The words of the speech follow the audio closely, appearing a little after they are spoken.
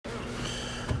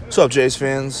What's up, Jays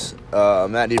fans?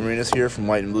 Matt DeMarinis here from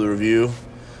White and Blue Review.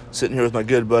 Sitting here with my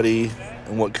good buddy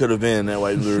and what could have been at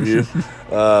White and Blue Review,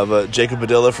 but Jacob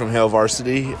Padilla from Hale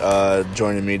Varsity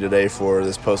joining me today for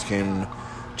this post-game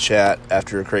chat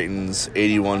after Creighton's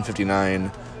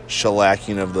 81-59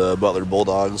 shellacking of the Butler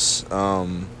Bulldogs. I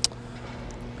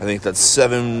think that's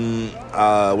 7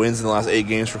 wins in the last 8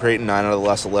 games for Creighton, 9 out of the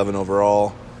last 11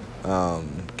 overall,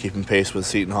 keeping pace with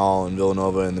Seton Hall and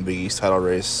Villanova in the Big East title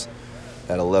race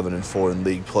at 11-4 in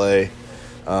league play.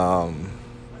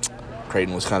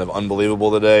 Creighton was kind of unbelievable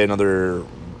today. Another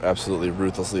absolutely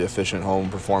ruthlessly efficient home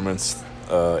performance,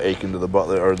 akin to the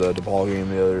Butler or the DePaul game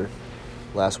the other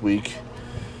last week.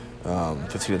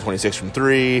 15-26 from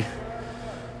 3.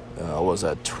 What was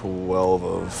that? 12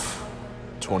 of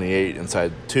 28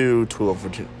 inside 2.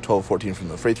 12-14 from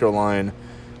the free throw line.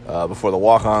 Before the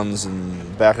walk-ons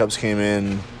and backups came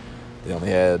in, they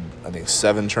only had, I think,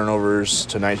 7 turnovers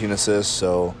to 19 assists.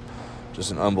 So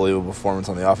just an unbelievable performance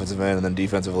on the offensive end. And then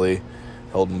defensively,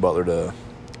 holding Butler to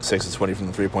 6 of 20 from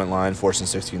the three-point line, forcing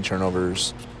 16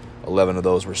 turnovers. 11 of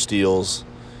those were steals.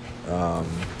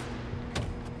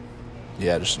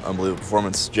 Just an unbelievable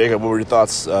performance. Jacob, what were your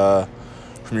thoughts from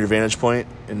your vantage point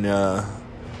and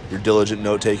your diligent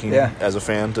note-taking as a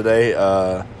fan today,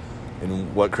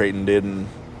 and what Creighton did and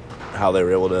how they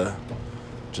were able to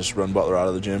just run Butler out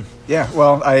of the gym? Yeah,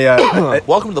 well,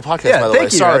 welcome to the podcast, by the way.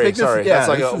 Sorry. Yeah,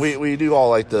 that's we do all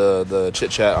like the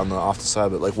chit chat on the off the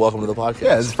side, but like welcome to the podcast.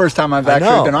 Yeah, it's the first time I've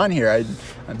actually been on here. I'm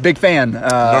a big fan.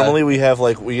 Normally we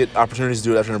get opportunities to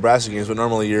do it after Nebraska games, but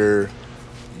normally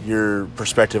your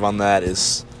perspective on that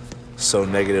is so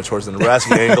negative towards the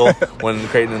Nebraska angle when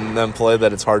Creighton and them play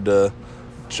that it's hard to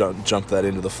jump that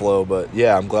into the flow. But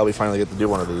yeah, I'm glad we finally get to do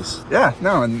one of these. Yeah,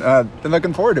 no, and been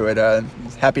looking forward to it.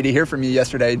 Happy to hear from you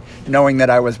yesterday, knowing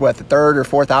that I was the third or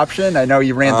fourth option. I know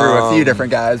you ran through a few different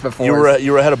guys before.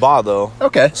 You were ahead of Ba though.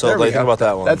 Okay, so think about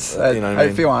that one. That's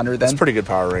I feel honored. Then that's pretty good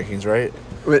power rankings, right?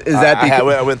 Is that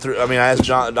I went through? I mean, I asked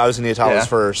John. I was in the Italas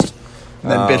first,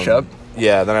 then Bishop.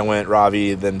 Yeah, then I went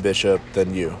Ravi, then Bishop,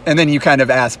 then you. And then you kind of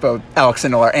asked both Alex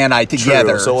and I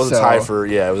together. True. So it was a tie for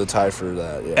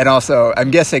that. Yeah. And also, I'm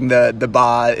guessing the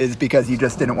Ba is because you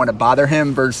just didn't want to bother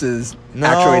him versus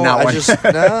actually not wanting.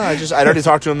 I'd already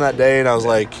talked to him that day, and I was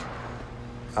like,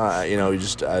 I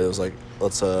was like,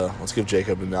 let's give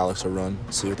Jacob and Alex a run,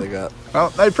 see what they got.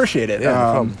 Well, I appreciate it. Yeah,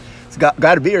 no problem. It's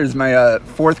got to be here. It's my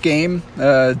 4th game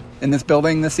in this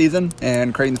building this season,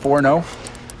 and Creighton's 4-0.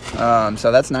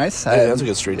 So that's nice. That's a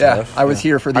good streak to have. I was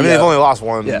here for the... I mean, they've only lost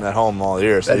one at home all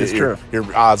year, so that is true. Your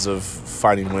odds of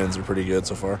finding wins are pretty good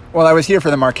so far. Well, I was here for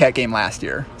the Marquette game last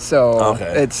year, so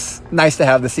it's nice to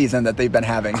have the season that they've been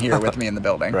having here with me in the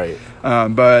building. Right.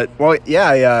 The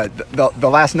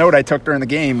last note I took during the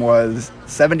game was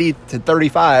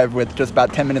 70-35 with just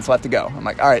about 10 minutes left to go. I'm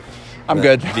like, all right, I'm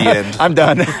good. The end. I'm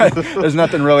done. There's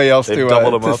nothing really else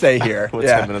to say here. With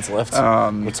 10 minutes left.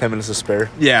 With 10 minutes to spare.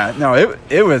 Yeah, no,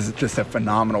 it was just a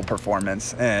phenomenal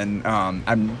performance, and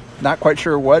I'm not quite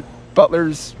sure what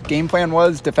Butler's game plan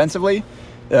was defensively.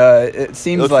 It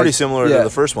seems like pretty similar to the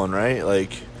first one, right?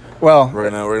 Like, well, we're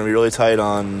gonna be really tight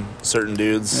on certain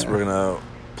dudes. Yeah. We're gonna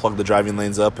plug the driving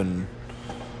lanes up, and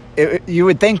you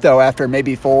would think though after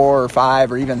maybe 4 or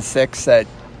 5 or even 6 that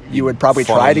you would probably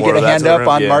try to get a hand up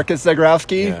on Marcus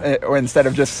Zagorowski or instead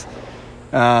of just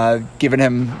giving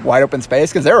him wide open space,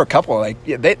 because there were a couple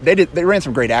they ran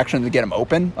some great action to get him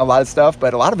open, a lot of stuff,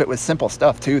 but a lot of it was simple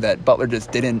stuff too that Butler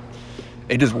just didn't.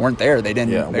 They just weren't there. They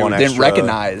didn't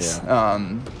recognize,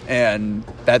 and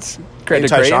that's credit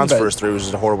to Creighton. Sean's first 3 was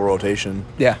just a horrible rotation.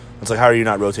 Yeah, it's like, how are you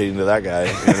not rotating to that guy?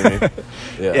 You know what I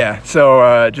mean? Yeah.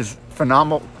 So just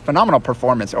phenomenal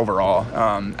performance overall.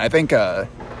 I think.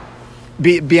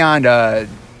 Beyond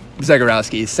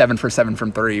Zagorowski, 7 for 7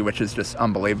 from 3, which is just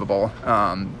unbelievable.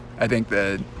 I think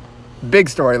the big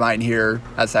storyline here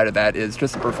outside of that is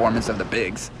just the performance of the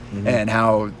bigs and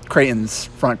how Creighton's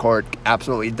front court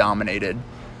absolutely dominated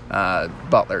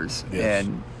Butler's. Yes.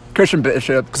 And Christian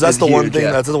Bishop, because that's the one thing.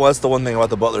 That's the one thing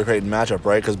about the Butler Creighton matchup,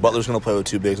 right? Because Butler's going to play with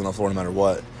 2 bigs on the floor no matter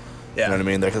what. Yeah. You know what I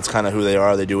mean? That's kind of who they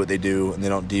are. They do what they do, and they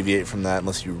don't deviate from that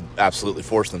unless you absolutely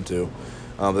force them to.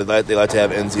 They like to have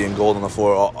NZ and Gold on the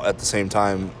floor at the same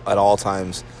time at all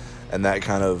times, and that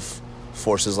kind of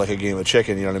forces like a game of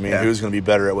chicken. You know what I mean? Yeah. Who's going to be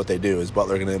better at what they do? Is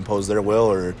Butler going to impose their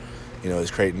will, or is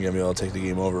Creighton going to be able to take the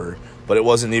game over? But it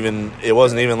wasn't even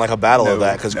like a battle of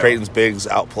that, because Creighton's bigs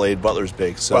outplayed Butler's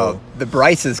bigs. So well, the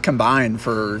Bryces combined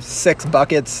for 6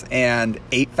 buckets and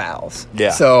 8 fouls.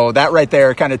 Yeah. So that right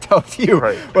there kind of tells you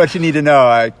what you need to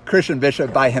know. Christian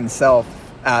Bishop by himself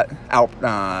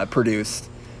out produced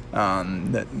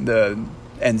the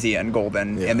NZ and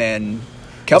Golden, and then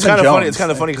Kelvin Jones. Jones. It's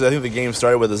kind of funny because I think the game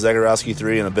started with a Zagorowski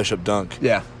 3 and a Bishop dunk.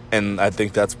 Yeah. And I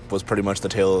think that was pretty much the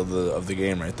tail of the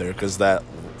game right there, because that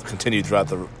continued throughout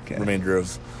the remainder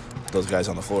of those guys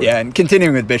on the floor. Yeah, and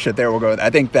continuing with Bishop there, we'll go with, I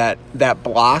think that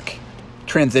block,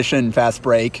 transition, fast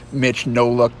break, Mitch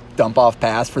no-look dump-off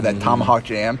pass for that tomahawk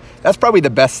jam, that's probably the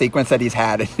best sequence that he's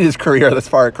had in his career thus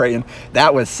far at Creighton.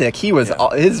 That was sick.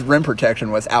 His rim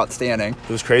protection was outstanding. It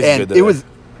was crazy and good there. It was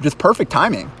just perfect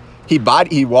timing. He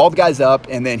walled guys up,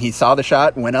 and then he saw the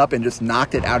shot, went up, and just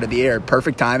knocked it out of the air.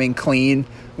 Perfect timing, clean,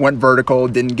 went vertical,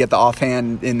 didn't get the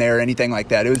offhand in there, anything like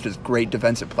that. It was just great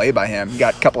defensive play by him. He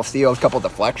got a couple of steals, a couple of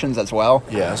deflections as well.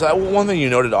 Yeah, so one thing you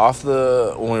noted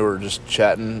when we were just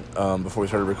chatting before we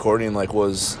started recording,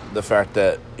 was the fact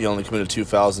that he only committed 2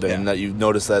 fouls today, and that you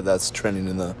noticed that that's trending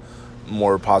in the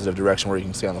more positive direction where you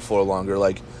can stay on the floor longer.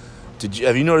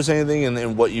 Have you noticed anything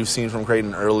in what you've seen from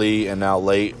Creighton early and now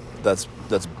late that's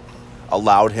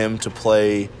allowed him to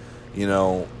play,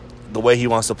 the way he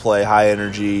wants to play, high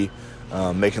energy,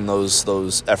 making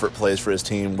those effort plays for his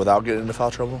team without getting into foul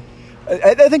trouble?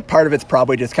 I think part of it's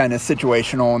probably just kind of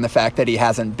situational, and the fact that he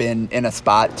hasn't been in a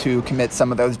spot to commit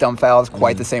some of those dumb fouls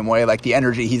quite the same way. The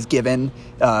energy he's given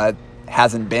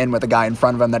hasn't been with a guy in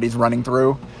front of him that he's running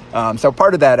through. So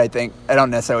part of that, I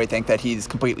don't necessarily think that he's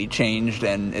completely changed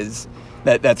and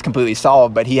that's completely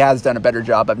solved, but he has done a better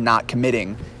job of not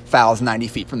committing fouls 90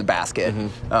 feet from the basket.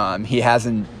 He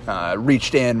hasn't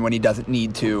reached in when he doesn't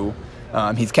need to.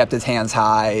 He's kept his hands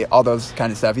high, all those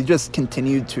kind of stuff. He just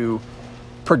continued to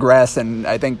progress, and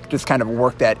I think just kind of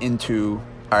work that into,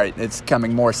 all right, it's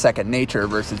coming more second nature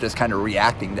versus just kind of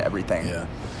reacting to everything. Yeah.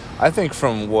 I think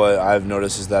from what I've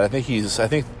noticed is that I think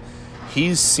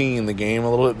he's seeing the game a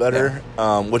little bit better,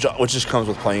 which just comes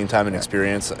with playing time and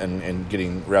experience and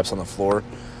getting reps on the floor.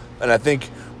 And I think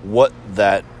what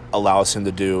that allows him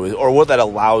to do, or what that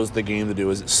allows the game to do,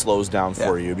 is it slows down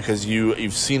for you, because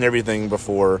you've seen everything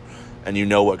before and you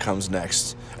know what comes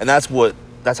next. And that's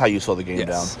how you slow the game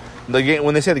down. The game,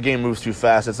 when they say the game moves too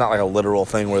fast, it's not like a literal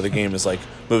thing where the game is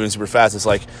moving super fast.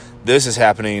 It's this is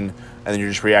happening and then you're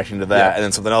just reacting to that, and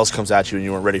then something else comes at you and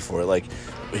you weren't ready for it.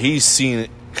 He's seen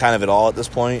kind of it all at this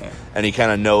point, and he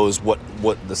kind of knows what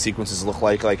the sequences look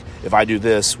like. If I do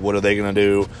this, what are they going to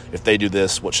do? If they do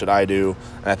this, what should I do?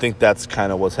 And I think that's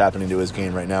kind of what's happening to his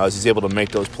game right now, is he's able to make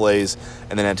those plays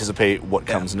and then anticipate what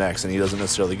comes next, and he doesn't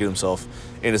necessarily get himself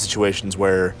into situations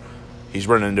where he's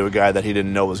running into a guy that he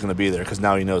didn't know was going to be there, because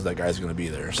now he knows that guy's going to be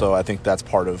there. So I think that's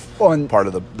part of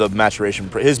the maturation.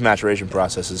 His maturation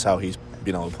process is how he's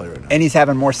being able to play right now. And he's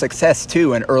having more success,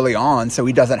 too, and early on, so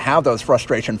he doesn't have those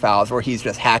frustration fouls where he's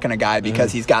just hacking a guy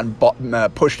because he's gotten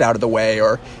pushed out of the way,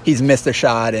 or he's missed a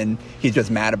shot and he's just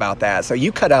mad about that. So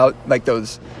you cut out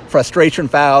those frustration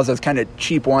fouls, those kind of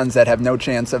cheap ones that have no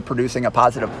chance of producing a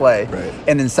positive play. Right.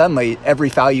 And then suddenly, every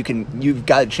foul you've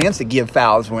got a chance to give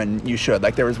fouls when you should.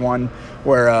 There was one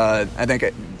where I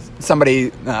think somebody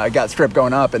got stripped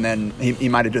going up, and then he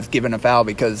might have just given a foul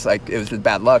because it was just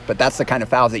bad luck. But that's the kind of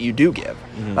fouls that you do give,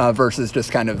 versus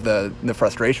just kind of the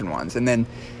frustration ones. And then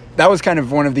that was kind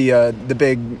of one of the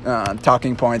big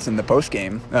talking points in the post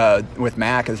game with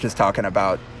Mac, is just talking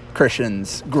about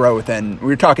Christian's growth. And we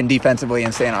were talking defensively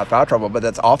and staying out of foul trouble, but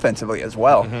that's offensively as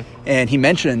well. And he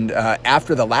mentioned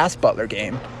after the last Butler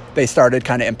game, they started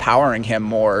kind of empowering him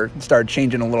more, started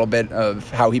changing a little bit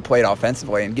of how he played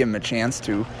offensively and give him a chance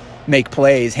to make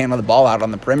plays, handle the ball out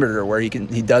on the perimeter, where he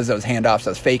does those handoffs,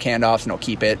 those fake handoffs, and he'll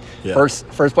keep it. Yeah.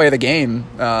 First play of the game,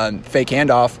 fake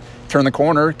handoff, turn the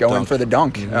corner, go in for the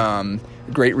dunk.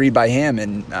 Great read by him,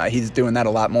 and he's doing that a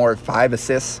lot more. 5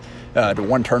 assists to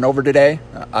 1 turnover today.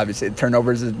 Obviously,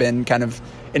 turnovers has been kind of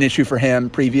an issue for him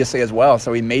previously as well,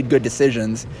 so he made good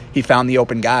decisions. He found the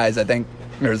open guys. I think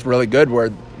it was really good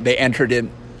where they entered it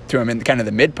to him in kind of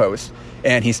the mid post,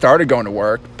 and he started going to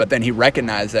work, but then he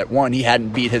recognized that, 1, he hadn't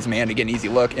beat his man to get an easy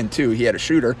look, and 2, he had a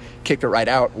shooter, kicked it right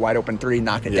out, wide open 3,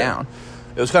 knocked it down.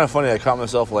 It was kind of funny. I caught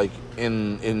myself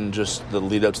in just the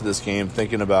lead up to this game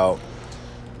thinking about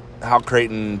how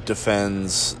Creighton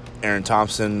defends Aaron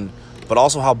Thompson, but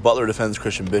also how Butler defends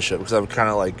Christian Bishop, because I'm kind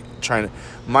of trying to,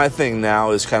 my thing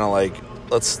now is kind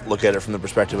of let's look at it from the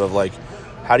perspective of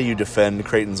how do you defend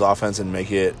Creighton's offense and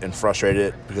make it and frustrate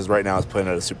it, because right now it's playing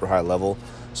at a super high level.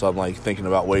 So I'm thinking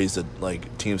about ways that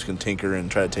teams can tinker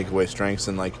and try to take away strengths,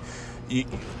 and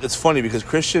it's funny because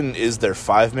Christian is their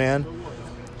 5-man,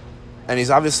 and he's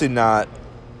obviously not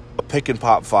a pick and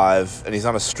pop 5, and he's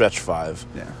not a stretch 5.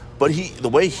 Yeah. But the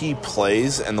way he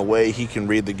plays and the way he can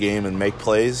read the game and make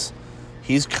plays,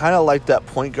 he's kind of like that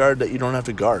point guard that you don't have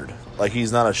to guard.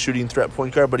 He's not a shooting threat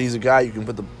point guard, but he's a guy you can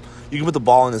put the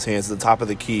ball in his hands at the top of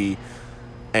the key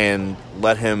and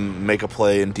let him make a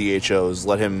play in DHOs,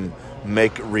 let him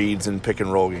make reads in pick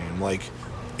and roll game. Like,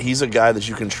 he's a guy that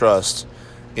you can trust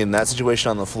in that situation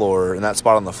on the floor, in that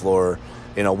spot on the floor,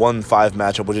 in a 1-5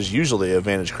 matchup, which is usually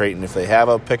advantage Creighton if they have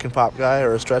a pick and pop guy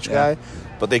or a stretch guy.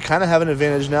 But they kind of have an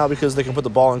advantage now because they can put the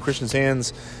ball in Christian's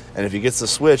hands, and if he gets the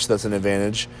switch, that's an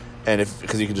advantage. And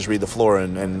because he can just read the floor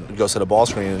and go set a ball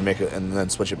screen and make it, and then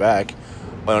switch it back.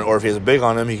 Or if he has a big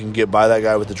on him, he can get by that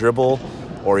guy with the dribble,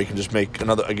 or he can just make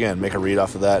a read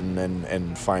off of that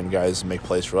and find guys and make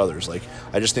plays for others. Like,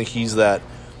 I just think he's like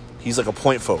a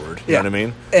point forward. You know what I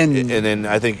mean? And then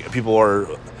I think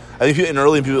early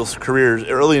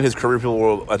in his career, people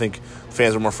were, I think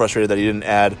fans were more frustrated that he didn't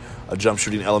add a jump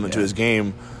shooting element to his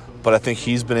game. But I think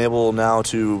he's been able now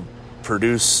to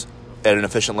produce at an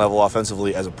efficient level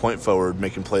offensively as a point forward,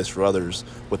 making plays for others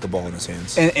with the ball in his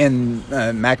hands. And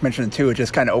Mac mentioned, too, it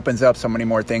just kind of opens up so many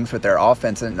more things with their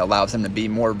offense and allows them to be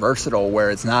more versatile,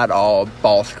 where it's not all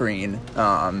ball screen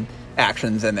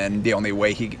actions, and then the only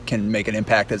way he can make an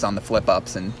impact is on the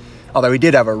flip-ups. And although he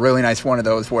did have a really nice one of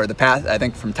those where the pass, I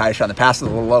think from Tyshawn, the pass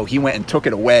was a little low, he went and took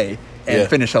it away and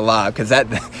finish a lob, because that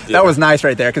was nice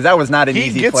right there, because that was not an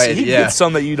easy play. He gets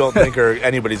some that you don't think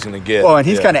anybody's going to get. Well, and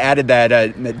he's kind of added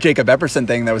that Jacob Epperson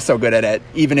thing that was so good at it,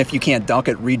 even if you can't dunk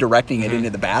it, redirecting it into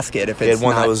the basket. If it's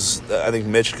one that was, I think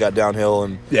Mitch got downhill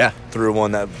and threw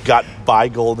one that got by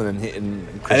Golden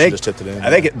and Christian just tipped it in.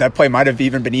 I think that play might have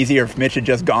even been easier if Mitch had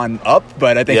just gone up,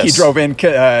 but I think he drove in.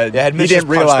 Had Mitch he didn't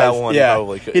realize that one,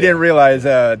 probably could, he didn't realize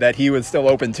that he was still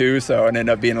open too, so it ended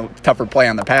up being a tougher play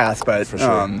on the pass. But for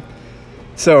sure.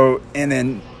 So, and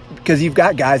then, because you've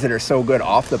got guys that are so good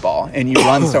off the ball, and you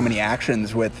run so many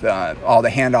actions with all the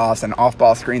handoffs and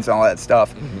off-ball screens and all that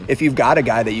stuff, if you've got a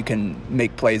guy that you can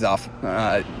make plays off,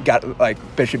 got like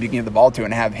Bishop you can give the ball to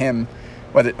and have him,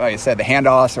 whether, like I said, the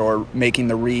handoffs or making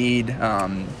the read,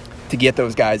 to get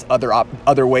those guys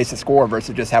other ways to score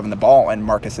versus just having the ball in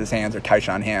Marcus's hands or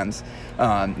Tyshawn hands,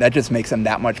 that just makes them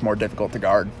that much more difficult to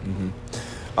guard.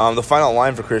 The final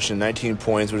line for Christian, 19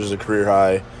 points, which is a career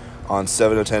high, on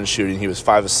 7 of 10 shooting. He was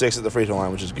 5 of 6 at the free throw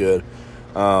line, which is good.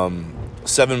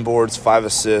 7 boards, 5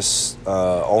 assists,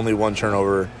 only 1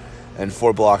 turnover, and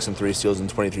 4 blocks and 3 steals in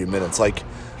 23 minutes. Like,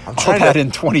 I'm trying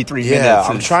in 23 minutes. Yeah,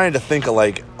 I'm trying to think of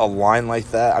like a line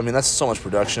like that. I mean, that's so much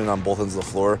production on both ends of the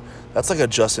floor. That's like a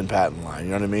Justin Patton line. You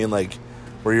know what I mean? Like,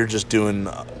 where you're just doing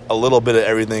a little bit of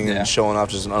everything and showing off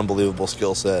just an unbelievable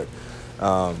skill set.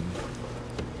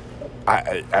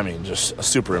 I mean, just a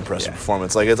super impressive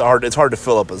performance. Like, it's hard to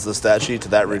fill up as the stat sheet to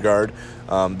that regard.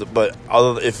 But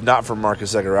if not for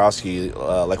Marcus Zagorowski,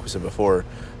 like we said before,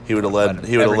 he would have led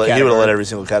every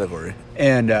single category.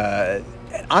 And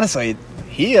honestly,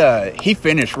 he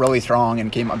finished really strong and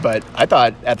came up. But I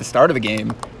thought at the start of the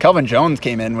game, Kelvin Jones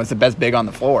came in, was the best big on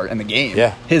the floor in the game.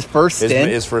 Yeah, his first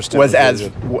stint was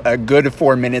as a good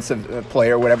 4 minutes of play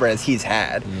or whatever as he's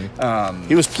had.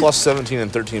 He was plus 17 in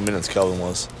 13 minutes. Kelvin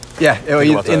was. Yeah,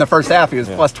 in the first half, he was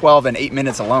plus 12 in 8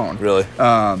 minutes alone. Really?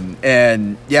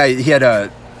 And he had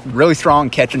a really strong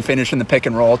catch and finish in the pick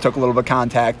and roll, took a little bit of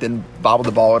contact and bobbled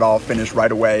the ball at all, finished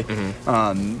right away.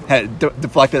 Had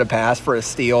deflected a pass for a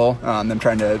steal, them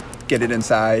trying to get it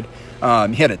inside.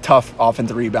 He had a tough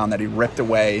offensive rebound that he ripped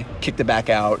away, kicked it back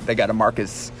out. They got a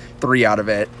Marcus 3 out of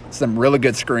it. Some really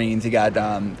good screens. He got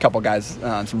a couple guys some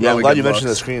really good I'm glad you looks.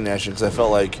 mentioned the screening action, because I felt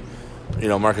like,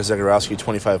 Marcus Zagorowski,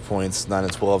 25 points, 9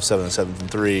 and 12, 7 and 7 from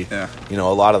 3. Yeah. A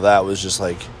lot of that was just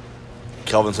like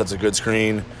Kelvin sets a good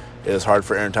screen. It was hard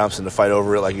for Aaron Thompson to fight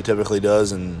over it like he typically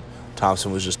does, and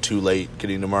Thompson was just too late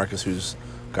getting to Marcus, who's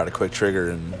got a quick trigger.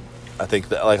 And I think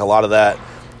that, like, a lot of that,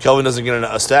 Kelvin doesn't get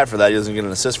a stat for that. He doesn't get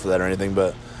an assist for that or anything,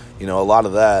 but, a lot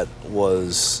of that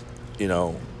was,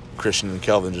 Christian and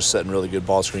Kelvin just setting really good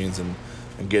ball screens and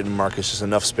getting Marcus just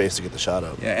enough space to get the shot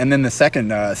up. Yeah, and then the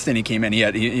second stint he came in,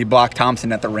 he blocked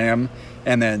Thompson at the rim,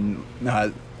 and then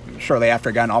shortly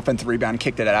after got an offensive rebound,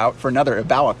 kicked it out for another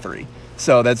Bauer 3.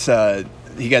 So that's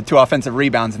he got 2 offensive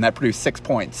rebounds, and that produced 6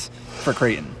 points for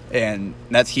Creighton, and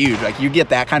that's huge. Like, you get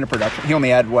that kind of production. He only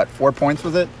had 4 points,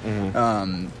 was it?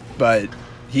 But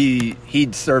he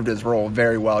served his role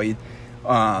very well. There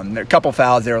were a couple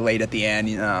fouls there late at the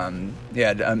end.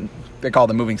 They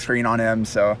called a moving screen on him,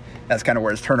 so that's kind of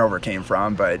where his turnover came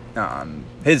from. But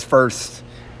his first,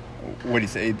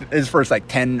 his first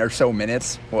 10 or so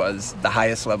minutes was the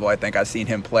highest level I think I've seen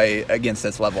him play against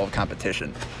this level of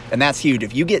competition. And that's huge.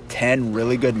 If you get 10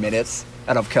 really good minutes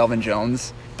out of Kelvin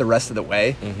Jones the rest of the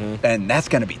way, then that's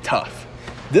going to be tough.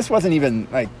 This wasn't even,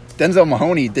 Denzel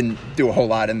Mahoney didn't do a whole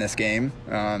lot in this game.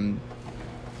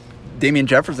 Damian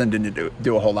Jefferson didn't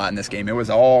do a whole lot in this game. It was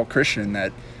all Christian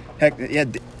that,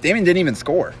 Damian didn't even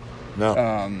score.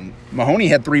 No. Mahoney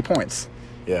had 3 points.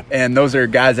 Yeah. And those are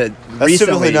guys that That's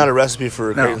typically not a recipe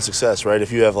for Creighton success, right?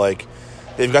 If you have, like,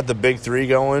 they've got the big three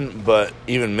going, but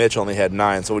even Mitch only had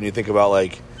 9. So when you think about,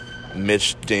 like,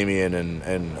 Mitch, Damian,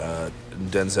 and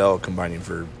Denzel combining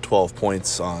for 12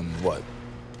 points on,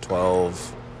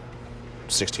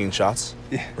 16 shots?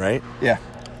 Yeah. Right? Yeah.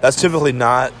 That's typically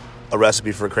not a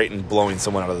recipe for Creighton blowing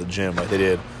someone out of the gym like they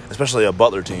did, especially a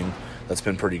Butler team that's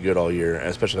been pretty good all year,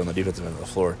 especially on the defensive end of the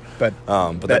floor. But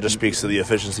that just speaks to the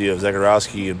efficiency of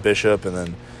Zegarowski and Bishop, and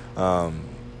then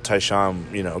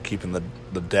Tyshawn, keeping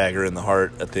the dagger in the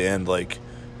heart at the end, like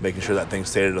making sure that thing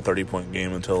stayed at a 30-point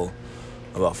game until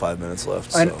about 5 minutes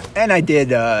left. So. And I did.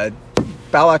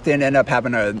 Balak didn't end up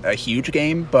having a huge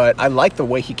game, but I liked the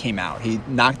way he came out.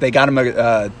 They got him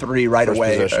a 3 right First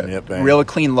away. Possession, real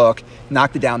clean look,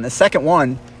 knocked it down. The second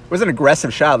one was an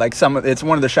aggressive shot. It's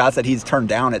one of the shots that he's turned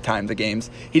down at times of games.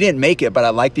 He didn't make it, but I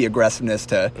like the aggressiveness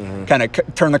to kind of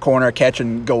turn the corner, catch,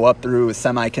 and go up through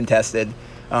semi-contested.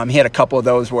 He had a couple of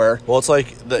those where... Well, it's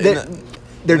like...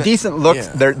 They're decent looks.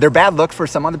 Yeah. They're bad looks for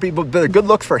some other people, but they're good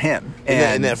looks for him.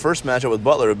 In that first matchup with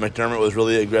Butler, McDermott was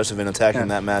really aggressive in attacking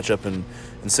that matchup and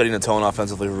setting the tone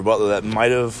offensively for Butler. That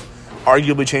might have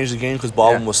arguably changed the game because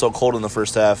Baldwin was so cold in the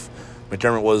first half.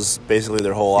 McDermott was basically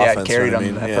their whole offense. Yeah, carried them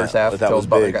in the first half until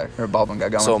Baldwin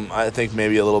got going. So I think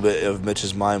maybe a little bit of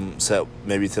Mitch's mindset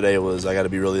maybe today was I got to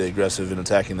be really aggressive in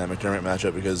attacking that McDermott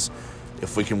matchup because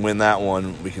if we can win that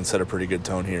one, we can set a pretty good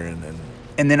tone here.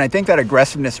 And then I think that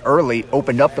aggressiveness early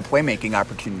opened up the playmaking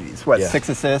opportunities. 6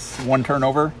 assists, 1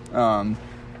 turnover,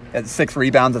 had 6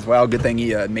 rebounds as well. Good thing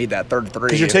he made that third 3.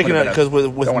 Because you're taking it because with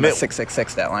don't want a 6-6-6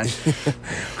 stat line.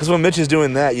 Because when Mitch is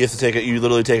doing that, you have to take it. You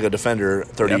literally take a defender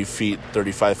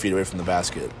 35 feet away from the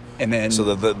basket, and then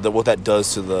so what that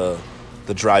does to the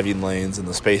driving lanes and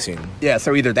the spacing. Yeah.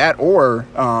 So either that or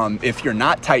if you're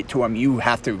not tight to him, you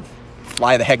have to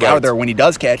fly the heck out of there when he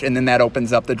does catch, and then that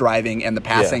opens up the driving and the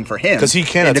passing for him. Because he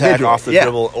can attack off the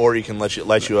dribble, or he can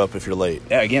light you up if you're late.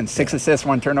 Yeah, again, 6 assists,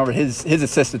 1 turnover. His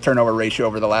assist to turnover ratio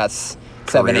over the last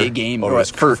 7-8 games.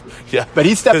 But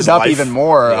he stepped up even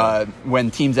more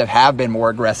when teams that have been more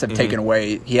aggressive taken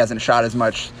away. He hasn't shot as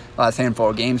much last handful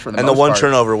of games for the most part. And the one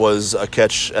turnover was a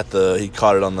catch he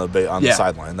caught it on the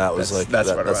sideline. That was that's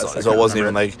what it was. So it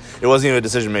wasn't even a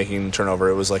decision making turnover.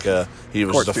 It was like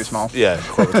court's too small. Yeah,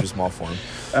 court was too small for him.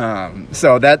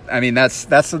 So that's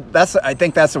I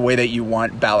think that's the way that you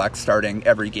want Balak starting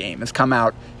every game is come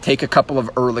out, take a couple of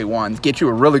early ones, get you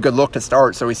a really good look to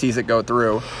start so he sees it go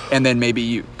through, and then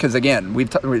maybe because again we've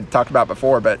talked about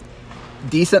before, but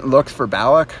decent looks for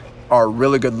Balak are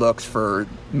really good looks for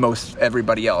most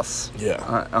everybody else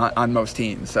on most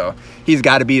teams. So he's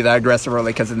got to be that aggressive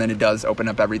early because then it does open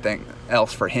up everything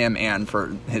else for him and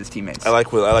for his teammates. I like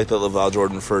that LaVall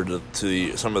Jordan referred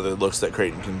to some of the looks that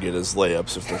Creighton can get as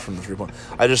layups if they're from the 3-point.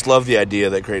 I just love the idea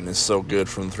that Creighton is so good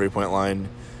from the 3-point line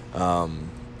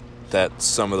that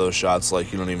some of those shots,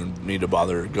 like, you don't even need to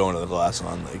bother going to the glass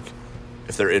on, like,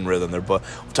 if they're in rhythm.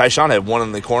 Tyshawn had one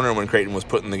in the corner when Creighton was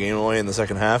putting the game away in the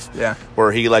second half,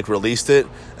 where he released it,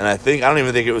 and I don't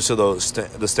even think it was to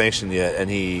the station yet, and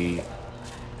he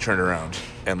turned around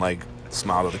and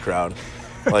smiled at the crowd,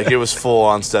 it was full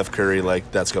on Steph Curry,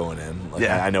 that's going in.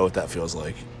 I know what that feels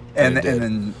like. And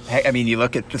then you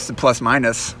look at just the plus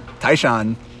minus.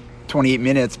 Tyshawn, 28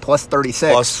 minutes plus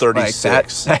 36. Plus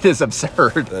 36. That is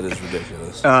absurd. That is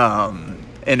ridiculous.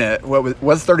 What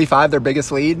was 35 their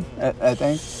biggest lead? I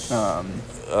think.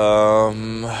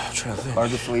 I'm trying to think.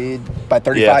 Largest lead by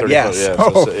 35.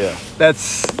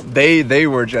 They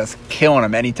were just killing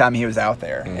him anytime he was out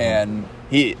there, and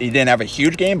he didn't have a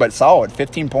huge game, but solid.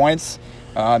 15 points,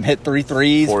 hit 3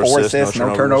 threes, 4 assists,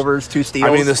 no turnovers, 2 steals.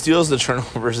 I mean, the steals, the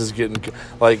turnovers is getting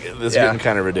getting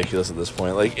kind of ridiculous at this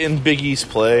point. In Big East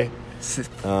play,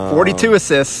 42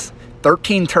 assists,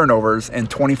 13 turnovers, and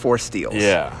 24 steals.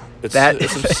 Yeah. It's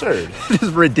absurd. It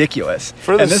is ridiculous.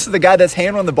 And this is the guy that's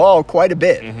handling the ball quite a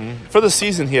bit. Mm-hmm. For the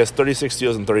season, he has 36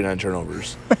 steals and 39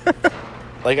 turnovers.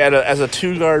 As a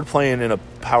 2-guard playing in a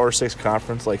Power 6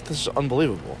 conference, this is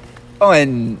unbelievable. Oh,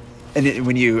 and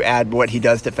when you add what he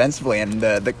does defensively and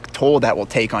the toll that will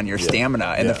take on your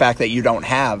stamina and the fact that you don't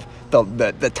have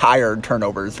the tired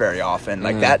turnovers very often,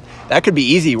 that could be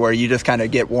easy where you just kind of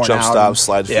get worn Jump out. Jump stop,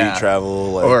 slide feet,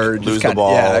 travel, or lose the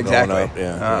ball. Yeah, exactly.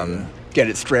 Going up. Get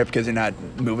it stripped because you're not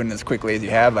moving as quickly as you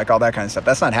have, all that kind of stuff.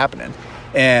 That's not happening.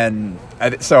 And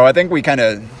so I think we kind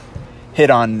of hit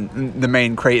on the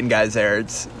main Creighton guys there.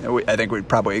 I think we'd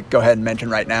probably go ahead and mention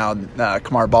right now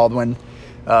Kamar Baldwin.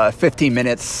 15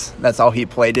 minutes. That's all he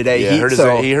played today. Yeah,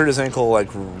 he hurt his ankle like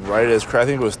right as I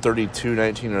think it was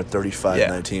 32-19 or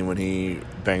 35-19 when he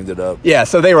banged it up. Yeah,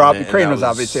 so Creighton was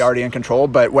obviously already in control.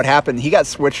 But what happened? He got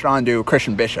switched on to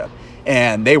Christian Bishop,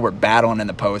 and they were battling in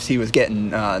the post. He was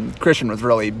getting Christian was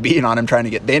really beating on him, trying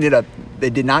to get. They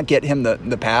did not get him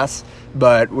the pass,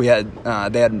 but they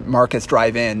had Marcus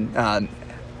drive in,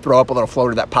 throw up a little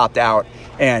floater that popped out,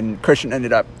 and Christian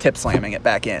ended up tip slamming it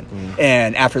back in.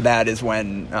 And after that is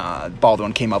when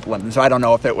Baldwin came up limping. So I don't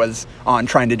know if it was on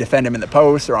trying to defend him in the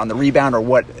post or on the rebound or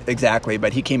what exactly,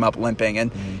 but he came up limping.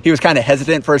 And he was kind of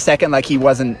hesitant for a second, like he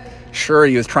wasn't sure.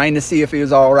 He was trying to see if he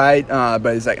was all right,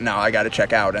 but he's like, no, I got to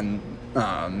check out. And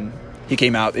he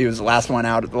came out. He was the last one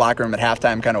out of the locker room at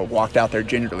halftime, kind of walked out there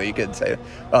gingerly. You could say,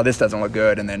 oh, this doesn't look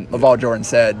good. And then LaVall Jordan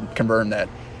confirmed that,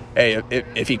 hey,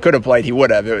 if he could have played, he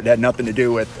would have. It had nothing to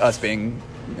do with us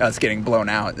getting blown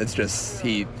out. It's just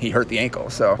he hurt the ankle.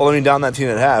 So well, I mean, down that team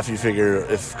at half, you figure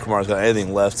if Kamar's got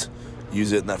anything left,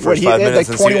 use it in that first 5 minutes.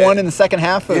 Like 21 in the second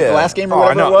half of the last game or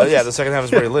whatever it was. Yeah, the second half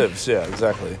is where he lives. Yeah,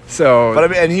 exactly. So, but I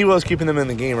mean, and he was keeping them in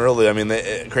the game early. I mean,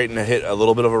 Creighton hit a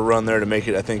little bit of a run there to make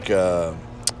it. I think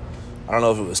I don't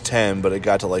know if it was 10, but it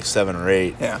got to like 7 or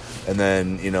 8. Yeah. And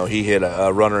then, he hit a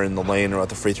runner in the lane or at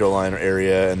the free throw line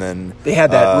area, and then they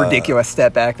had that ridiculous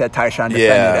step back that Tyshawn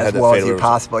defended as well as he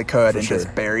possibly could and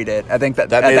just buried it. I think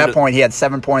that at that point he had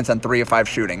 7 points on 3 of 5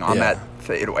 shooting on that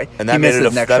fadeaway. And that made it a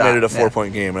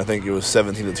 4-point game. I think it was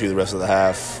 17-2 the rest of the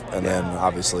half, and then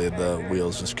obviously the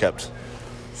wheels just kept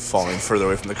falling further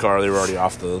away from the car. They were already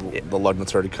off the lug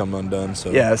nuts already come undone.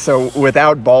 So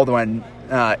without Baldwin,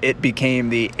 it became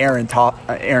the Aaron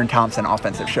Thompson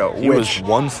offensive show. He was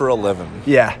 1 for 11.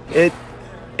 Yeah,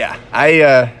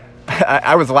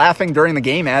 I was laughing during the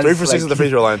game as 3 for 6 at the free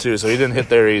throw line too, so he didn't hit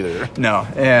there either. No,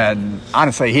 and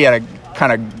honestly, he had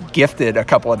kind of gifted a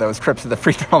couple of those trips to the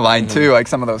free throw line too, like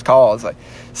some of those calls.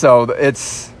 So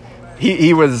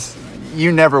he was.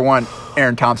 You never want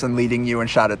Aaron Thompson leading you in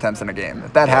shot attempts in a game.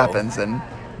 If that happens, then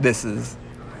this is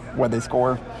what they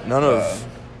score. None of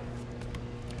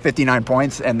 59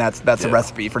 points, and that's a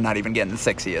recipe for not even getting the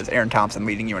 60 is Aaron Thompson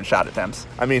leading you in shot attempts.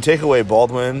 I mean, take away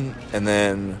Baldwin, and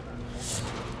then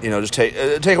just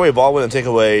take away Baldwin and take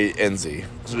away Enzi.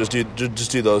 So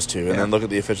just do those two, and then look at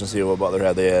the efficiency of what Butler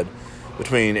had. They had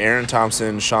between Aaron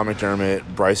Thompson, Sean McDermott,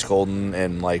 Bryce Golden,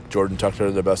 and like Jordan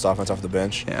Tucker, their best offense off the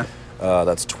bench. Yeah,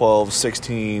 that's 12,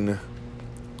 16,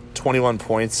 21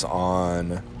 points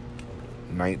on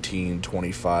 19,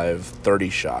 25, 30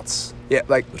 shots. Yeah,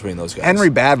 like between those guys. Henry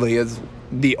Badley is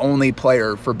the only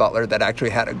player for Butler that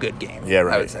actually had a good game. Yeah,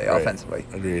 right. I would say offensively.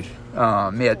 Agreed.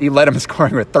 He led him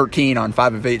scoring with 13 on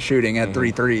 5 of 8 shooting at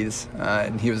 3 threes,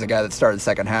 and he was the guy that started the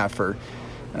second half for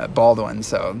Baldwin.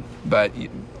 So, but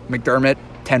McDermott,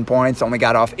 10 points, only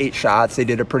got off 8 shots. They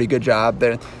did a pretty good job.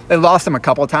 They lost him a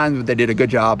couple of times, but they did a good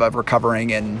job of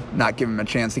recovering and not giving him a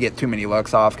chance to get too many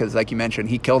looks off because, like you mentioned,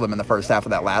 he killed them in the first half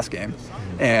of that last game.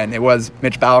 And it was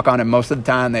Mitch Ballack on him most of the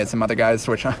time. They had some other guys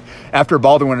switch on. After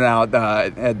Baldwin went out,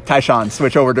 Tyshawn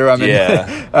switch over to him.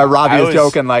 And Robbie was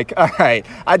joking like, all right,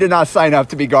 I did not sign up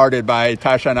to be guarded by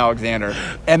Tyshawn Alexander.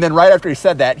 And then right after he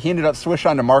said that, he ended up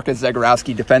switching on to Marcus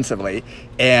Zagorowski defensively.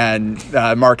 And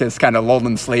Marcus kind of lulled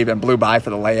him to sleep and blew by for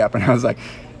the layup. And I was like,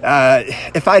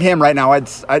 if I'd him right now,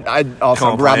 I'd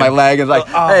also grab my leg and like,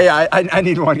 hey, I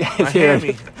need one guys here.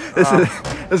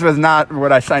 This was not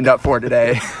what I signed up for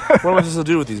today. What am I supposed to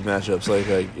do with these matchups?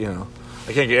 I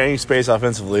can't get any space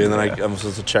offensively, and then I'm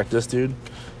supposed to check this dude.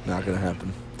 Not gonna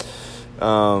happen.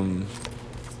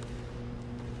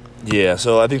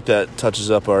 So I think that touches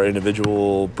up our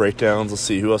individual breakdowns. Let's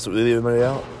see, who else did we leave anybody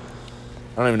out?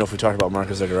 I don't even know if we talked about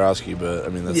Marcus Zagorowski, but I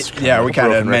mean that's we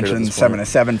kind of mentioned 7 of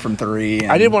 7 from 3.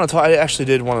 I actually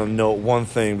did want to note one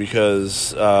thing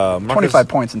because 25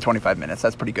 points in 25 minutes.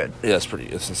 That's pretty good. Yeah,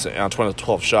 it's insane. On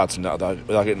 12 shots and without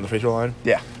getting the free throw line.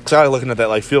 Yeah. Because I was looking at that,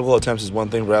 like field goal attempts is one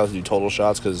thing, but I like to do total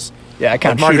shots because I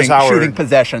count shooting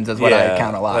possessions is what I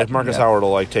count a lot. Like Marcus Howard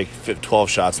will take 12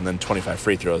 shots and then 25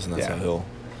 free throws, and that's how he'll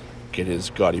get his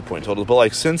gaudy point total. But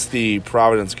like since the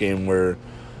Providence game where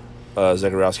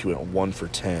Zagorowski went 1 for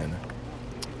 10.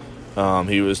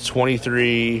 He was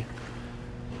 23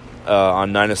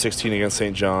 on 9 of 16 against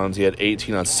St. John's. He had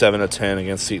 18 on 7 of 10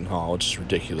 against Seton Hall, which is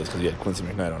ridiculous because he had Quincy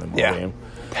McKnight on him all game.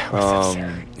 That was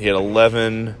absurd. He had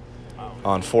 11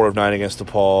 on 4 of 9 against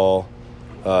DePaul,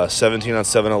 17 on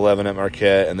 7 of 11 at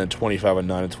Marquette, and then 25 on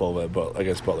 9 of 12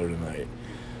 against Butler tonight.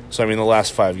 So, I mean, the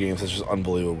last 5 games, it's just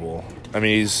unbelievable. I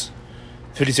mean, he's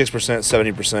 56%,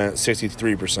 70%,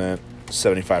 63%.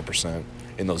 75%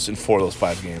 in 4 of those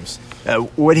 5 games.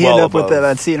 What did he end up with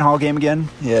that Seton Hall game again?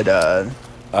 He had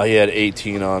He had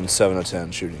 18 on 7 of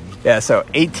 10 shooting. Yeah, so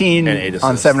 18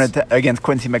 on 7 of 10 against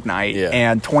Quincy McKnight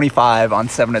and 25 on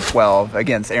 7 of 12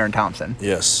 against Aaron Thompson.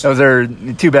 Yes. Those are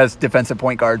the two best defensive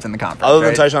point guards in the conference. Other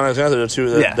than right? Tyshawn Alexander,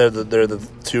 they're the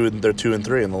two and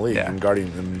three in the league in guarding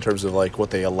in terms of like what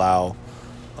they allow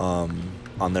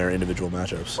on their individual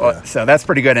matchups. Well, so that's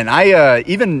pretty good. And I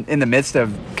even in the midst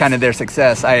of kind of their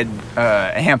success, I had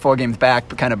a handful of games back,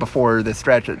 but kind of before the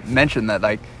stretch, mentioned that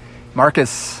like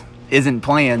Marcus isn't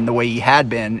playing the way he had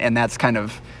been, and that's kind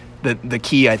of the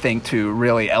key, I think, to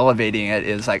really elevating it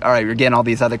is like, all right, you're getting all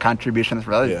these other contributions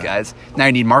from other guys. Now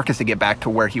you need Marcus to get back to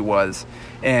where he was,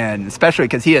 and especially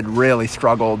because he had really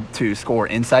struggled to score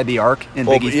inside the arc in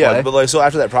Big East play. But like so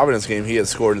after that Providence game, he had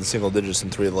scored in single digits in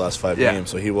 3 of the last 5 games,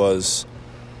 so he was,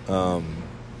 one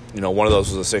of those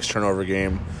was a 6 turnover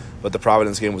game, but the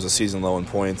Providence game was a season low in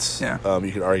points.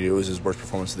 You could argue it was his worst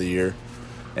performance of the year.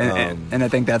 And I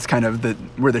think that's kind of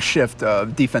where the shift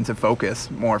of defensive focus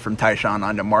more from Tyshawn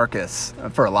onto Marcus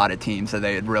for a lot of teams. So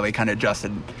they had really kind of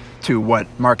adjusted to what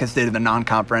Marcus did in the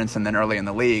non-conference and then early in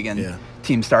the league. And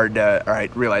teams started to,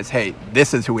 realize, hey,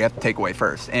 this is who we have to take away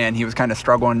first. And he was kind of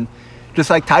struggling, just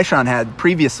like Tyshawn had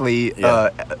previously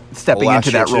stepping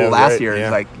into that role last year.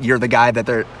 It's like, you're the guy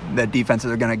that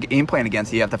defenses are going to game plan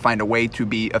against. You have to find a way to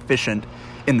be efficient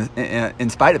in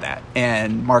spite of that.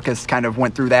 And Marcus kind of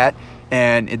went through that.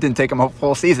 And it didn't take him a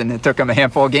full season. It took him a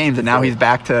handful of games, and now he's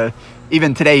back to.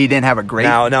 Even today, he didn't have a great.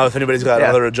 Now, if anybody's got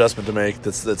another adjustment to make,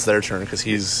 that's their turn because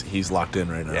he's locked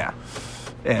in right now. Yeah,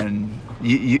 and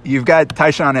you've got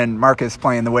Tyshawn and Marcus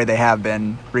playing the way they have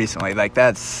been recently. Like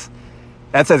that's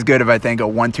as good of I think a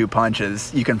 1-2 punch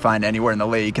as you can find anywhere in the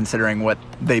league, considering what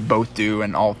they both do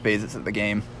in all phases of the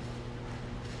game.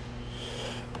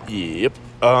 Yep.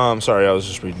 Sorry, I was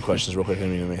just reading questions real quick. I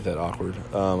didn't mean to make that awkward.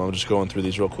 I'm just going through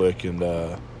these real quick, and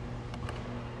then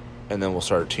we'll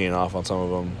start teeing off on some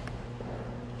of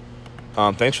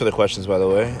them. Thanks for the questions, by the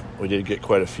way. We did get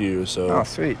quite a few, so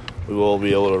sweet. We will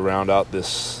be able to round out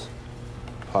this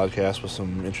podcast with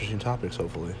some interesting topics,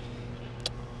 hopefully.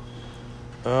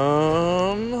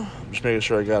 Just making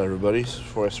sure I got everybody's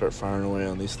before I start firing away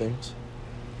on these things.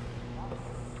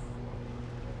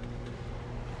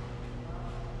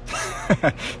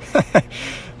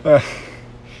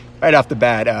 Right off the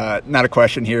bat, not a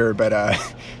question here, but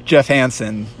Jeff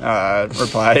Hansen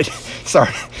replied,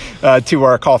 "Sorry to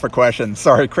our call for questions.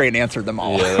 Sorry, Creighton answered them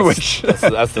all." Yeah,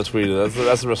 that's the tweet.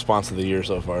 That's the response of the year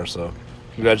so far. So,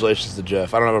 congratulations to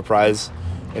Jeff. I don't have a prize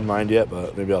in mind yet,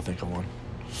 but maybe I'll think of one.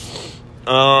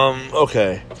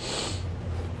 Okay.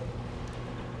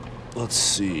 Let's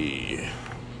see.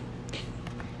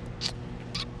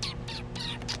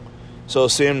 So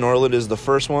Sam Norland is the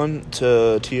first one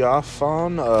to tee off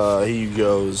on. He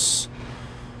goes,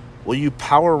 will you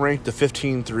power rank the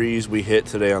 15 threes we hit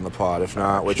today on the pod? If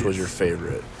not, which was your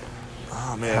favorite?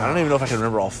 Oh, man, I don't even know if I can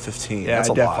remember all 15. Yeah, that's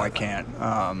a definitely lot.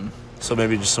 Can't. So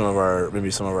maybe just some of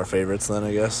our favorites then,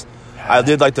 I guess. I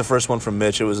did like the first one from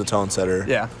Mitch. It was a tone setter.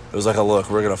 Yeah. It was like a look,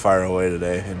 we're going to fire away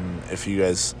today. And if you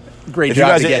guys... Great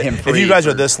job to get him free. If you guys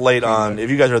are this late on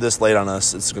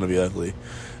us, it's going to be ugly.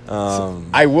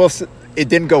 I will say, it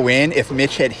didn't go in. If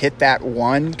Mitch had hit that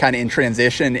one kind of in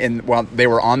transition while they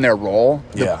were on their roll,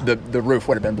 the roof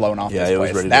would have been blown off this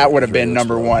place. That would have been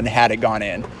number one had it gone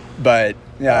in. But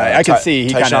I could see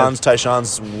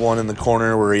Tyshawn's one in the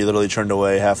corner where he literally turned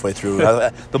away halfway through.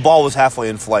 The ball was halfway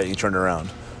in flight. He turned around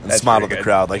and smiled at the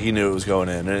crowd like he knew it was going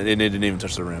in, and it didn't even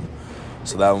touch the rim.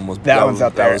 So that one was that was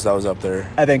up there. That was up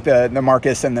there. I think the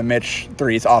Marcus and the Mitch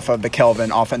threes off of the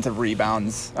Kelvin offensive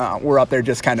rebounds were up there.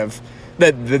 Just kind of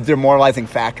the demoralizing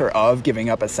factor of giving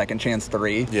up a second chance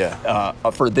three. Yeah.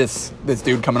 For this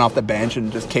dedude coming off the bench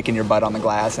and just kicking your butt on the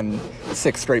glass and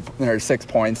 6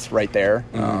 points right there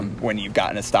when you've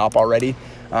gotten a stop already.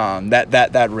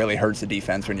 That really hurts the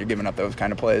defense when you're giving up those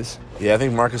kind of plays. Yeah, I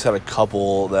think Marcus had a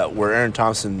couple where Aaron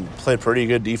Thompson played pretty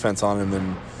good defense on him,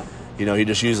 and he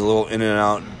just used a little in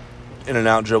and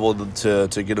out dribble to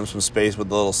get him some space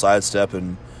with a little sidestep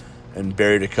and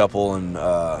buried a couple, and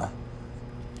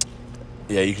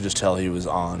you could just tell he was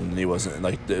on, and he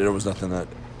wasn't there was nothing that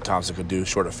Thompson could do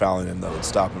short of fouling him that would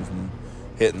stop him from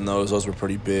hitting those. Those were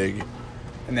pretty big.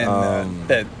 And then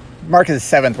the Marcus'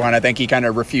 seventh one, I think he kind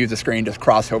of refused the screen, just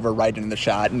crossover right into the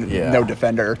shot, and no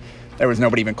defender. There was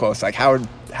nobody even close. Like, how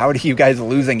are you guys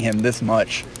losing him this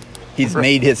much? He's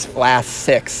made his last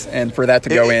 6, and for that to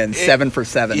go in 7 for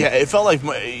 7. Yeah, it felt like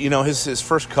his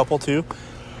first couple too.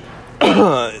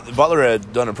 Butler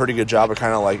had done a pretty good job of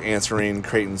kind of like answering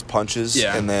Creighton's punches,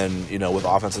 and then with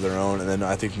offense of their own, and then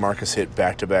I think Marcus hit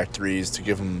back-to-back threes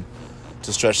to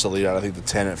stretch the lead out. I think the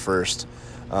 10 at first.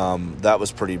 That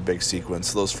was pretty big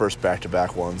sequence. Those first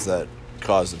back-to-back ones that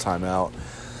caused a timeout.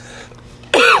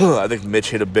 I think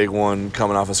Mitch hit a big one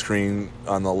coming off a screen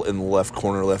in the left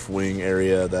corner, left wing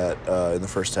area that in the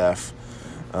first half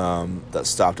that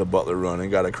stopped a Butler run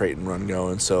and got a Creighton run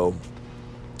going. So,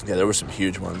 yeah, there were some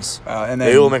huge ones. And then,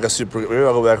 maybe I'll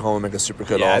go back home and make a super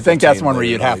cut. Yeah, I think that's one where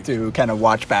you'd have to kind of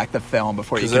watch back the film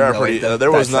before you can really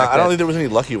there was not. I don't think there was any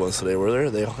lucky ones today, were there?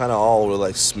 They kind of all were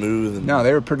like smooth. And no,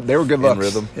 they were good looks.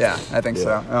 Rhythm. Yeah, I think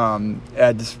so.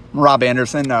 Rob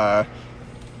Anderson,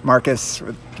 Marcus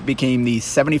became the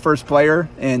 71st player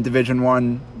in Division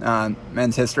I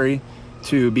men's history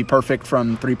to be perfect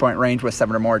from three-point range with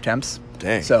 7 or more attempts.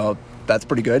 Dang. So that's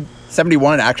pretty good.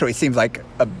 71 actually seems like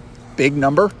a big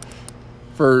number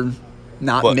for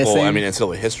not missing. Well, I mean, it's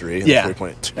still a history. Yeah,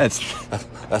 3-point.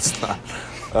 That's not.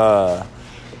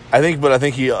 I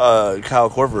think he Kyle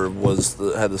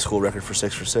Korver had the school record for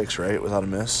 6 for 6, right, without a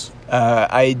miss.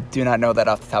 I do not know that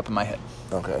off the top of my head.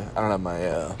 Okay, I don't have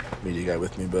my media guy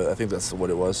with me, but I think that's what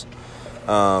it was.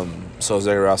 So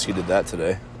Zagorowski did that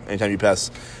today. Anytime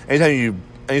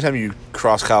you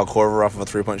cross Kyle Korver off of a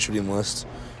 3-point shooting list,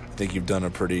 I think you've done a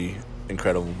pretty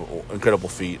incredible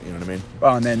feat. You know what I mean?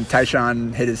 Well, and then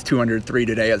Tyshawn hit his 203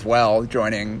 today as well,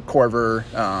 joining Korver,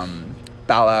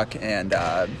 Balak, and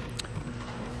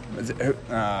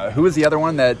who was the other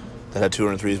one that had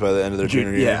 203s by the end of their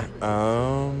junior year? Yeah.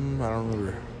 I don't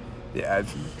remember. Yeah, I'm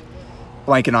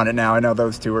blanking on it now. I know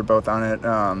those two were both on it,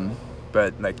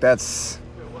 but like that's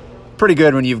pretty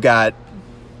good when you've got.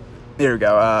 There we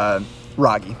go.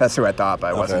 Rogge. That's who I thought, but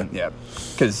I wasn't. Yeah,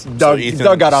 because Doug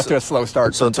got off to a slow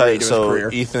start. So his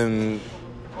career. Ethan,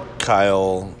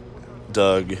 Kyle,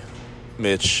 Doug,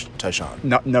 Mitch,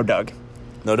 Tyshawn. No Doug.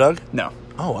 No Doug? No.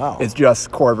 Oh, wow. It's just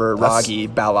Korver,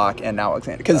 Rogge, Balak, and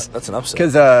Alexander. That's an upset.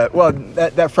 Because,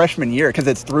 that freshman year, because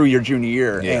it's through your junior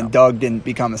year, and Doug didn't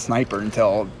become a sniper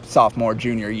until sophomore,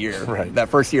 junior year. Right. That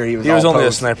first year, he was only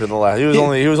a sniper in the last. He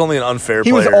was only an unfair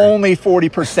player. He was only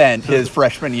 40% his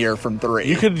freshman year from 3.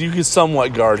 You could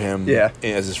somewhat guard him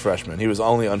as his freshman. He was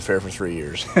only unfair for 3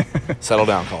 years. Settle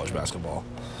down, college basketball.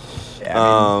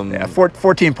 Yeah,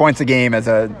 14 points a game as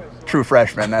a true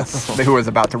freshman. That's who was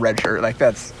about to redshirt. Like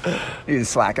he was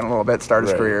slacking a little bit. Start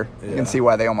his career. Yeah. You can see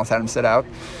why they almost had him sit out.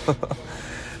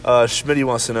 Schmitty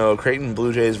wants to know Creighton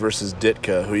Bluejays versus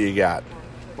Ditka. Who you got?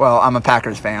 Well, I'm a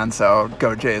Packers fan, so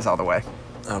go Jays all the way.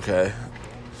 Okay.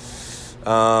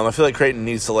 I feel like Creighton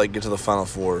needs to get to the Final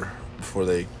Four before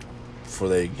they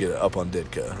get up on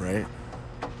Ditka, right?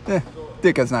 Yeah,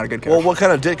 Ditka's not a good coach. Well, what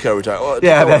kind of Ditka are we talking? Well,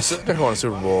 Ditka won a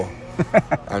Super Bowl.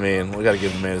 I mean, we got to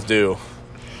give the man his due.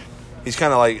 He's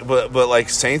kind of like, but like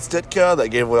Saints Ditka that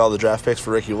gave away all the draft picks for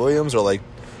Ricky Williams, or like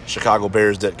Chicago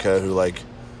Bears Ditka who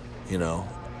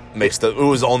who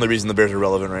was the only reason the Bears are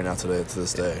relevant right now to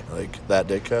this day. Like that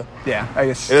Ditka. Yeah, I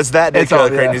guess. If it's that Ditka,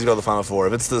 Creighton needs to go to the Final Four.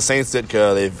 If it's the Saints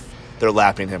Ditka, they're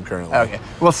lapping him currently. Okay,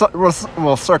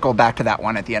 we'll circle back to that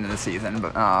one at the end of the season,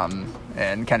 but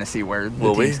and kind of see where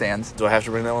the team stands. Do I have to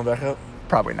bring that one back up?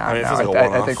 Probably not.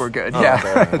 I I think we're good. Oh, yeah,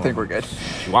 okay. I think we're good.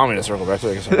 If you want me to circle back to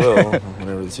it, I guess I will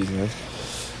whenever the season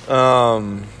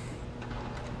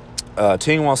ends.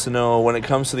 Ting wants to know, when it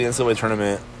comes to the NCAA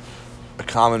tournament, a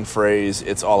common phrase,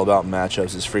 "it's all about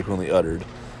matchups," is frequently uttered.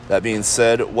 That being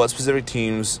said, what specific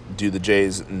teams do the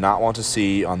Jays not want to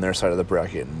see on their side of the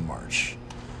bracket in March?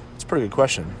 It's a pretty good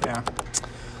question. Yeah.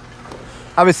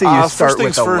 Obviously, you start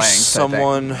with the length.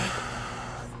 Someone.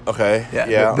 Okay.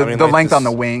 Yeah. The length on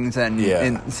the wings and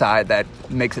inside, that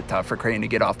makes it tough for Creighton to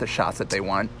get off the shots that they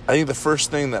want. I think the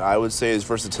first thing that I would say is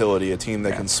versatility. A team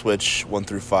that can switch 1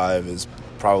 through 5 is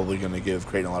probably going to give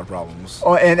Creighton a lot of problems.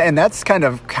 Oh, and that's kind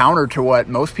of counter to what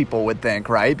most people would think,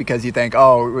 right? Because you think,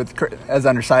 as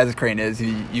undersized as Creighton is,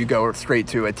 you go straight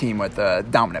to a team with a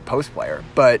dominant post player.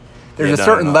 But there's a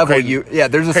certain level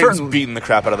Creighton's beaten the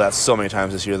crap out of that so many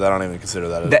times this year that I don't even consider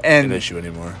that an issue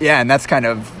anymore. Yeah, and that's kind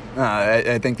of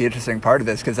I think the interesting part of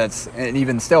this, because and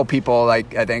even still people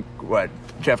like, I think what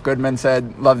Jeff Goodman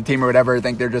said, love the team or whatever,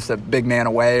 think they're just a big man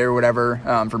away or whatever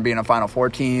from being a Final Four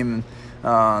team.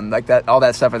 Like that, all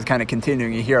that stuff is kind of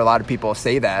continuing. You hear a lot of people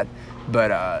say that,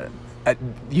 but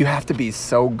you have to be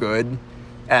so good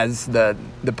as the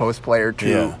post player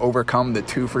to overcome the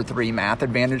 2 for 3 math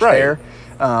advantage there.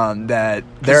 That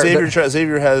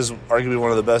Xavier has arguably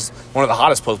one of the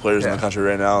hottest post players in the country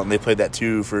right now, and they played that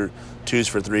 2s for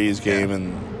 3s game,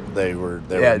 and they were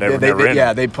never in.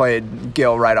 Yeah, they played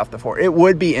Gill right off the 4. It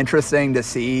would be interesting to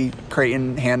see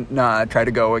Creighton try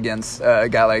to go against a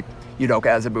guy like Udoka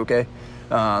Azubuike.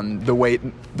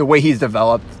 The way he's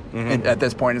developed at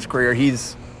this point in his career,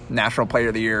 he's National Player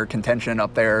of the Year contention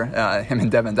up there. Him and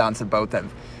Devin Johnson both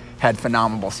have had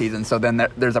phenomenal seasons. So then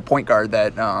there's a point guard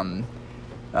that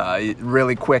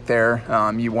really quick there.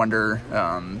 You wonder,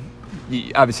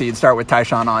 obviously you'd start with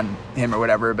Tyshawn on him or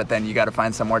whatever, but then you got to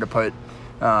find somewhere to put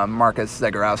Marcus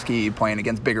Zegarowski playing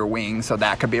against bigger wings, so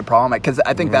that could be a problem. Because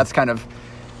I think that's kind of,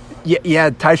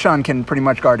 Tyshawn can pretty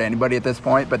much guard anybody at this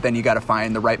point, but then you got to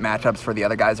find the right matchups for the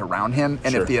other guys around him.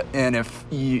 And if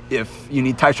you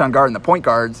need Tyshawn guarding the point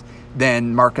guards,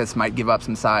 then Marcus might give up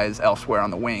some size elsewhere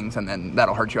on the wings, and then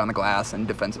that'll hurt you on the glass and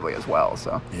defensively as well.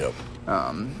 So,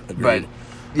 Agreed. But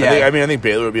yeah, I think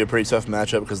Baylor would be a pretty tough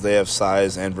matchup because they have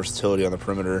size and versatility on the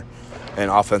perimeter,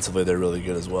 and offensively they're really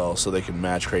good as well. So they can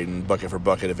match Creighton bucket for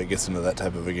bucket if it gets into that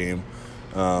type of a game.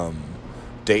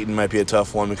 Dayton might be a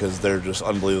tough one because they're just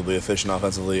unbelievably efficient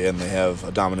offensively, and they have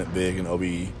a dominant big and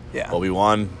Obi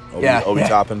Toppin.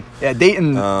 Yeah,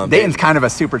 Dayton's kind of a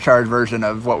supercharged version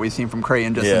of what we've seen from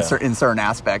Creighton, just in certain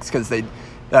aspects, because they,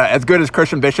 as good as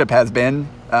Christian Bishop has been,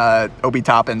 Obi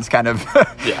Toppin's kind of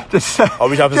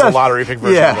Obi Toppin's a lottery pick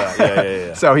version of that.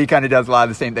 Yeah. So he kind of does a lot of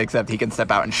the same thing, except he can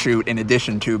step out and shoot in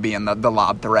addition to being the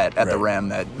lob threat at the rim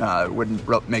that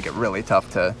would make it really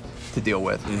tough to deal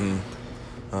with. Mm-hmm.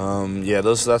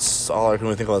 That's all I can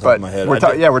really think of off the top of my head.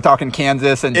 We're talking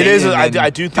Kansas and Dayton. I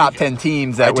do think top 10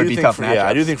 teams that would be tough matchups. Yeah,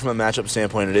 I do think from a matchup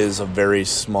standpoint, it is a very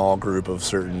small group of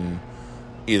certain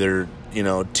either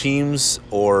teams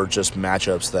or just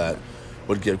matchups that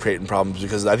would give Creighton problems,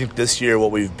 because I think this year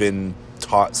what we've been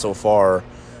taught so far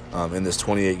in this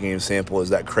 28-game sample is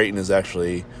that Creighton is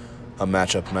actually a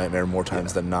matchup nightmare more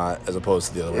times than not, as opposed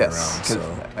to the other way around.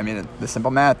 So. I mean, the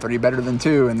simple math, 3 better than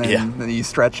 2, and then you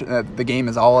stretch. The game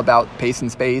is all about pace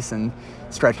and space and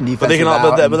stretching defense.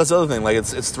 But that's the other thing. Like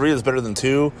it's 3 is better than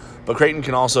 2, but Creighton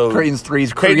can also Creighton's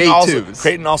 3s create 2s.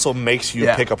 Creighton also makes you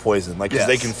pick a poison, because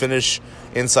they can finish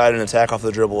inside and attack off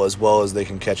the dribble as well as they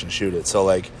can catch and shoot it. So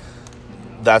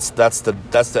that's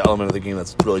the element of the game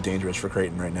that's really dangerous for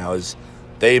Creighton right now, is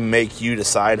they make you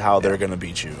decide how they're going to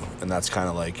beat you, and that's kind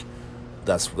of like.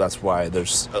 That's why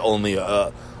there's only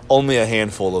a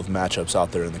handful of matchups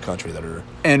out there in the country that are,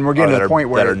 and we're getting to the point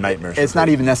where that are nightmares. It's not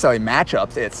even necessarily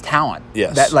matchups; it's talent.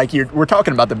 Yes, that we're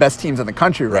talking about the best teams in the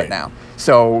country right now.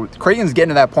 So Creighton's getting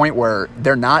to that point where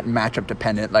they're not matchup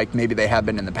dependent, like maybe they have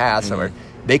been in the past, or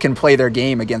they can play their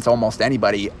game against almost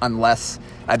anybody. Unless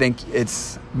I think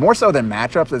it's more so than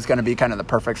matchups. It's going to be kind of the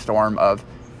perfect storm of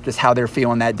just how they're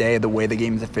feeling that day, the way the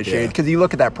game's officiated. Because you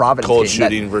look at that Providence cold game,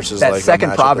 shooting versus that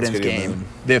second Providence game,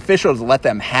 the officials let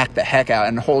them hack the heck out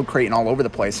and hold Creighton all over the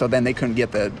place. So then they couldn't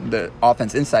get the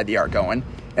offense inside the arc going,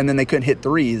 and then they couldn't hit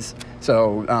threes.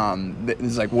 So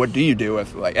it's like, what do you do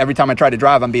if, like, every time I try to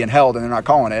drive, I'm being held and they're not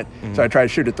calling it? So I try to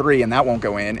shoot a 3 and that won't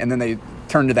go in, and then they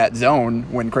turn to that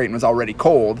zone when Creighton was already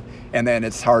cold, and then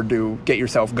it's hard to get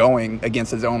yourself going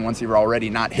against the zone once you're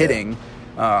already not hitting.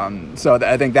 So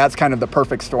I think that's kind of the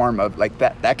perfect storm of, like,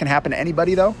 that can happen to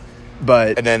anybody though,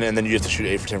 but and then you have to shoot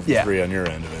 8 for 10 from 3 on your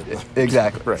end of it.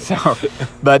 Exactly. Right. So,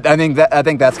 but I think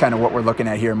that's kind of what we're looking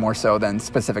at here more so than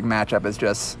specific matchup, is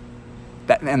just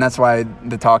that, and that's why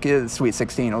the talk is Sweet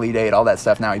 16, Elite 8, all that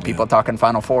stuff now. People talking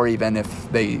Final Four, even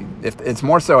if it's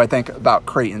more so, I think, about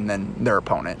Creighton than their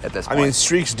opponent at this point. I mean,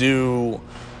 streaks do,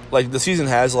 like, the season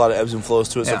has a lot of ebbs and flows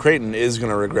to it, so Creighton is going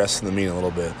to regress to the mean a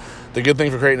little bit. The good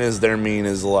thing for Creighton is their mean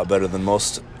is a lot better than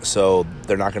most, so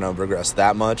they're not going to regress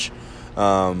that much.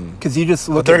 Because you just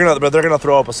look, but they're gonna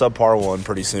throw up a subpar one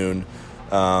pretty soon.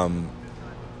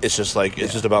 It's just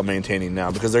just about maintaining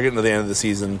now, because they're getting to the end of the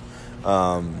season.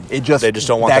 They just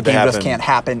don't want that to happen. That game just can't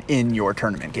happen in your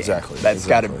tournament game. Exactly. That's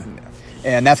got to,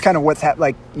 and that's kind of what's happened.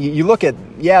 Like, you look at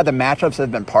the matchups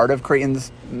have been part of Creighton's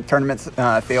tournament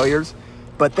failures.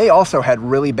 But they also had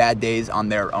really bad days on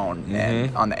their own, and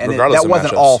that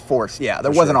wasn't all force. Yeah,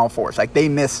 that wasn't all force. Like, they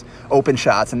miss open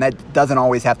shots, and that doesn't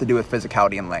always have to do with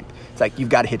physicality and length. It's like, you've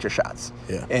got to hit your shots,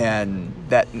 and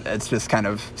it's just kind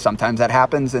of, sometimes that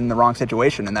happens in the wrong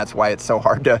situation, and that's why it's so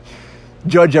hard to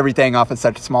judge everything off of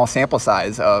such a small sample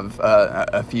size of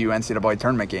a few NCAA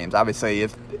tournament games. Obviously,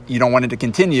 if you don't want it to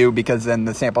continue, because then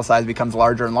the sample size becomes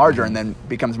larger and larger, and then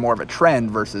becomes more of a trend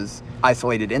versus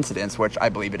isolated incidents, which I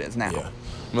believe it is now. Yeah.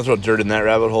 I'm going to throw dirt in that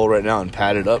rabbit hole right now and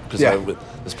pad it up, because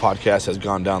this podcast has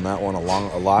gone down that one a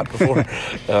lot before.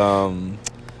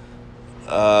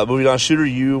 Moving on, Shooter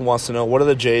U wants to know, what are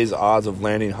the Jays' odds of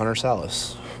landing Hunter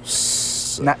Salas?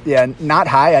 Not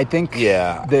high. I think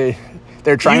they're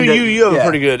trying to... You have a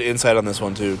pretty good insight on this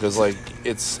one, too, because, like,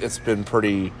 it's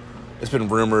been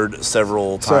rumored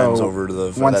several times over to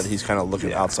the fact that he's kind of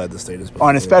looking outside the state as well.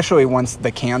 And especially once the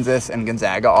Kansas and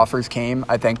Gonzaga offers came,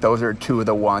 I think those are two of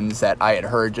the ones that I had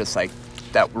heard, just like,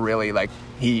 that really, like,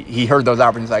 he heard those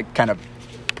offers, like, kind of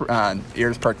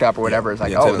ears perked up or whatever. Yeah. It's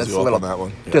like, oh, this is a little. That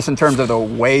one. Yeah. Just in terms of the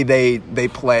way they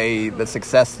play, the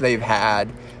success they've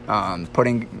had,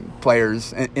 putting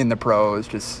players in the pros,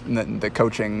 just the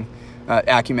coaching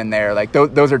acumen there. Like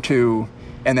those are two.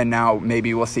 And then now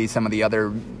maybe we'll see some of the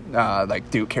other like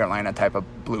Duke, Carolina type of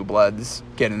blue bloods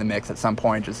get in the mix at some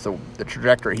point, just the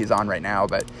trajectory he's on right now.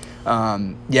 But,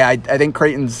 I think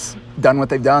Creighton's done what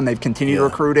they've done. They've continued to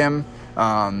recruit him.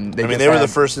 They were the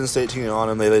first in-state team on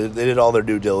him. They did all their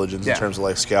due diligence in terms of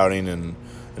like scouting and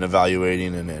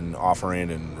evaluating and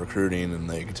offering and recruiting, and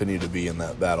they continue to be in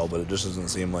that battle. But it just doesn't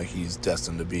seem like he's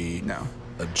destined to be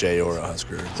a Jay or a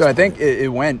Husker. So I think it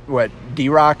went,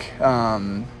 D-Rock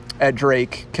at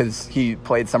Drake, because he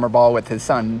played summer ball with his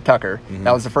son Tucker. Mm-hmm.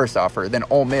 That was the first offer. Then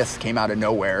Ole Miss came out of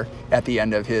nowhere at the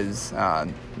end of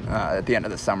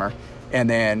the summer, and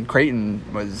then Creighton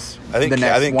was the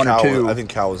next one or two. I think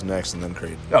Cal was next, and then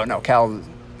Creighton. Oh no,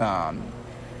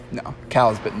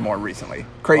 Cal's been more recently.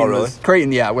 Creighton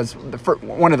was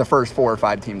one of the first 4 or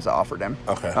 5 teams that offered him.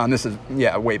 Okay. This is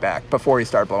way back before he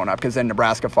started blowing up, because then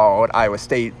Nebraska followed. Iowa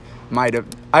State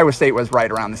was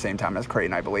right around the same time as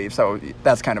Creighton, I believe. So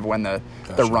that's kind of when the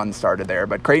run started there.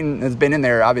 But Creighton has been in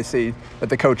there, obviously, with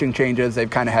the coaching changes. They've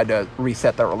kind of had to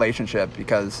reset their relationship,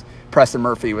 because Preston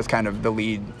Murphy was kind of the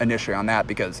lead initially on that,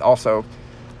 because also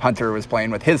Hunter was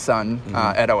playing with his son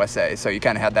at OSA. So you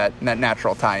kind of had that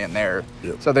natural tie-in there.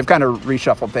 Yep. So they've kind of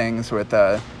reshuffled things with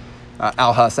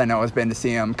Al Huss, I know, has been to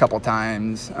see him a couple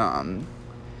times.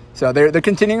 So they're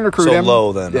continuing to recruit him. So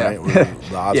low then, right?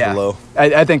 The odds were low?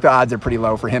 I think the odds are pretty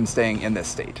low for him staying in this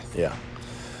state. Yeah.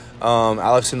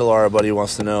 Alex Sindelara, buddy,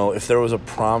 wants to know, if there was a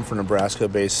prom for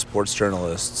Nebraska-based sports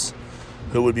journalists,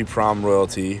 who would be prom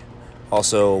royalty?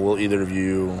 Also, will either of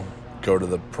you go to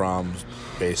the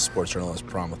prom-based sports journalist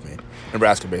prom with me?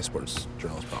 Nebraska-based sports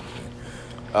journalist prom with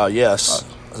me? Yes.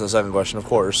 That's the second question, of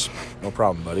course. No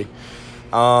problem, buddy.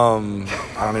 I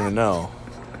don't even know.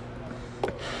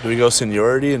 Do we go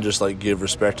seniority and just, like, give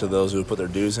respect to those who put their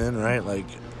dues in, right? Like,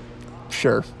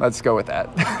 sure, let's go with that.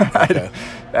 Okay.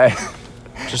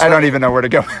 I don't even know where to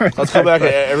go. Let's go back.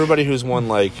 Everybody who's won,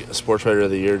 like, Sports Writer of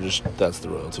the Year, that's the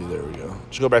royalty. There we go.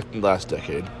 Just go back to the last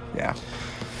decade. Yeah.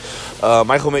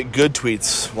 Michael Make Good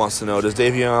Tweets wants to know, does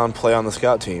Davion play on the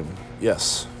scout team?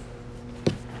 Yes.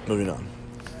 Moving on.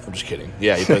 I'm just kidding.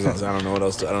 Yeah, he plays on the I don't know what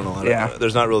else. I don't know.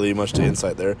 There's not really much to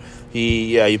insight there.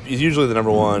 He's usually the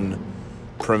number one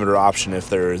perimeter option if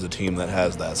there is a team that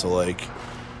has that. So, like,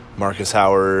 Marcus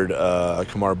Howard,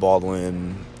 Kamar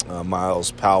Baldwin,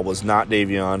 Miles Powell was not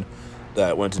Davion.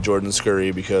 That went to Jordan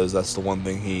Scurry, because that's the one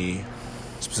thing he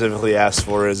specifically asked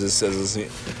for,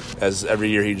 as every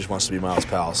year he just wants to be Miles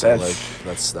Powell. So that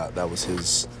was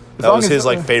his. That was his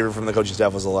favorite from the coaching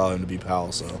staff, was allow him to be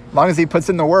Powell. So as long as he puts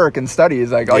in the work and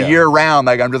studies all year round,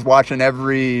 like, I'm just watching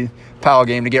every Powell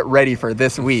game to get ready for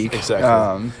this week.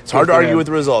 Exactly. It's hard to argue with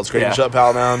the results. Creighton shut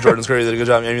Powell down. Jordan Scurry did a good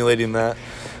job emulating that,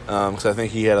 because I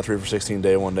think he had a 3 for 16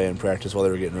 day one day in practice while they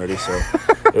were getting ready. So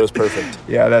it was perfect.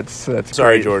 Yeah, that's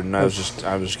sorry, great. Jordan. I was just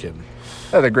kidding.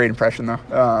 That's a great impression, though.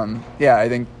 I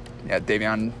think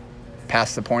Davion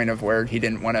passed the point of where he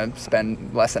didn't want to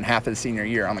spend less than half his senior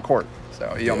year on the court.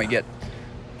 So you only get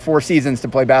 4 seasons to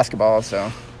play basketball.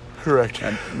 So correct.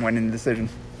 Winning the decision.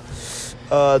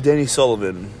 Danny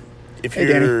Sullivan.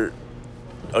 Danny.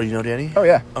 Oh, you know Danny? Oh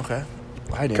yeah. Okay.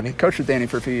 Hi, Danny. Coached with Danny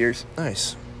for a few years.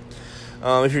 Nice.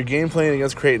 If you're game playing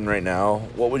against Creighton right now,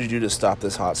 what would you do to stop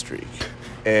this hot streak?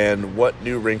 And what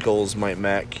new wrinkles might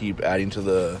Matt keep adding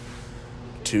to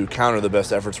counter the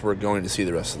best efforts we're going to see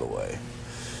the rest of the way?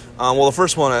 Well, the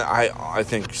first one, I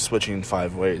think switching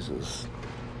 5 ways is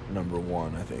number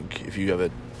one. I think if you have a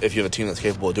team that's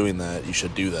capable of doing that, you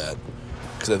should do that,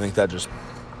 because I think that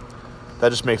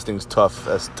just makes things tough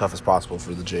as possible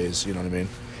for the Jays. You know what I mean?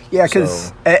 Yeah,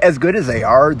 because as good as they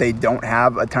are, they don't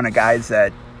have a ton of guys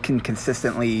that can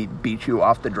consistently beat you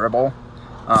off the dribble.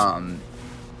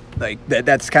 Like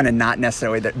that's kind of not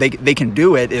necessarily that they can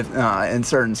do it if in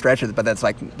certain stretches, but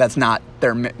that's not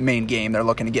their main game. They're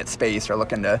looking to get space or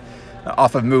looking to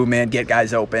off of movement get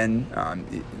guys open.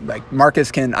 Like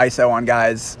Marcus can ISO on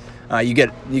guys. You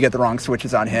get the wrong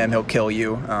switches on him, he'll kill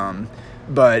you.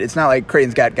 But it's not like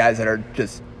Creighton's got guys that are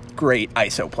just great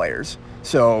ISO players.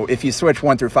 So if you switch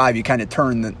 1 through 5, you kind of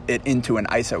turn it into an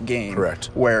ISO game. Correct.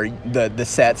 Where the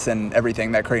sets and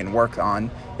everything that Creighton worked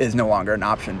on is no longer an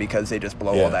option because they just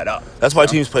blow all that up. That's why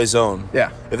teams play zone.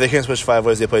 Yeah. If they can't switch 5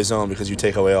 ways, they play zone because you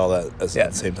take away all that at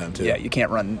the same time, too. Yeah, you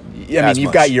can't run.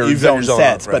 You've got your zone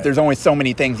sets, but there's only so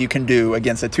many things you can do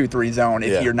against a 2-3 zone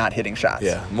if you're not hitting shots.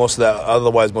 Yeah, most of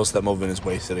that movement is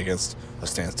wasted against a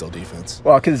standstill defense.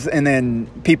 Well, and then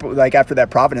people, like after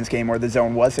that Providence game where the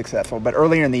zone was successful, but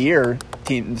earlier in the year,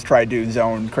 teams tried to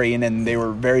zone Creighton, and they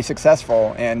were very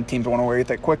successful, and teams went away with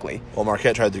it quickly. Well,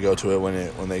 Marquette tried to go to it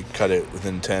when they cut it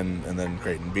within 10, and then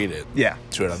Creighton beat it. Yeah.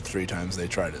 2 out of 3 times they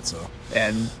tried it, so.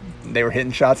 And they were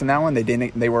hitting shots in that one.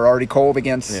 They were already cold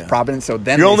against Providence, so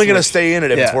then you're only going to stay in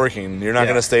it if it's working. You're not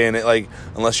going to stay in it,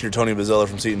 unless you're Tony Bozzella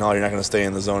from Seton Hall, you're not going to stay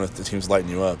in the zone if the team's lighting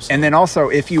you up. So. And then also,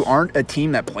 if you aren't a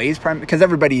team that plays because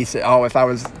everybody says, if I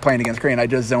was playing against Creighton, I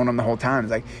just zone them the whole time.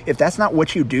 It's like, if that's not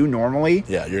what you do normally,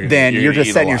 then you're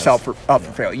just setting yourself up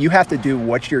for failure. You have to do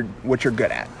what you're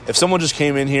good at. If someone just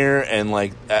came in here and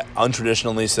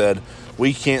untraditionally said,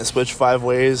 we can't switch 5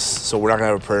 ways, so we're not going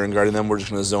to have a prayer in guarding them, we're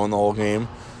just going to zone the whole game,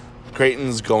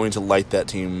 Creighton's going to light that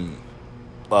team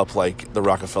up like the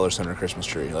Rockefeller Center Christmas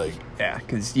tree.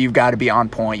 Because you've got to be on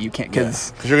point. You can't,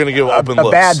 because you're going to give open looks.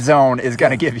 A bad zone is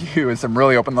going to give you some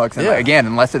really open looks. And again,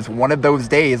 unless it's one of those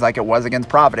days like it was against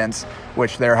Providence,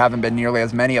 which there haven't been nearly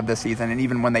as many of this season, and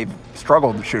even when they've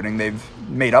struggled shooting, they've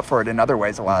made up for it in other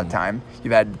ways a lot of the time.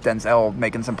 You've had Denzel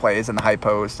making some plays in the high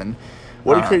post. And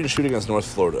what did Creighton shoot against North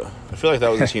Florida? I feel like that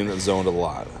was a team that zoned a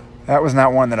lot. That was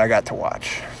not one that I got to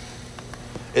watch.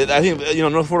 I think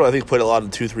North Florida played a lot of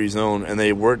 2-3 zone, and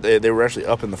they were actually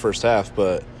up in the first half.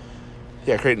 But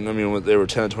Creighton, they were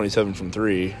 10 of 27 from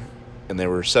 3, and they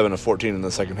were 7 of 14 in the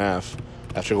second half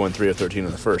after going 3 of 13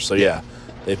 in the first. So I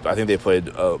think they played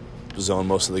zone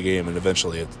most of the game, and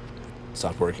eventually it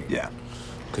stopped working. Yeah,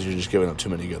 because you're just giving up too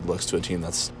many good looks to a team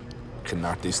that's can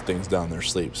knock these things down their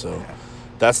sleep. So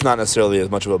that's not necessarily as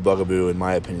much of a bugaboo, in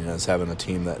my opinion, as having a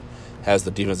team that has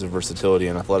the defensive versatility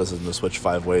and athleticism to switch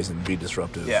 5 ways and be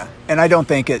disruptive. Yeah, and I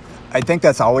think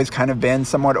that's always kind of been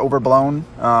somewhat overblown.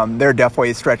 There are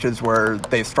definitely stretches where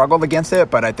they've struggled against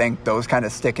it, but I think those kind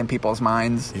of stick in people's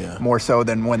minds more so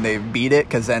than when they beat it,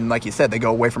 because then, like you said, they go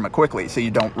away from it quickly, so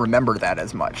you don't remember that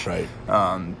as much. Right.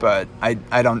 But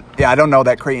I don't know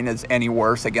that Creighton is any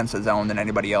worse against the zone than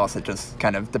anybody else. It just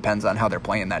kind of depends on how they're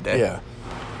playing that day. Yeah.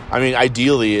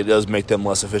 Ideally, it does make them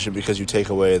less efficient because you take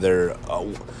away their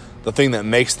the thing that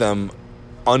makes them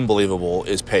unbelievable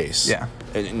is pace. Yeah.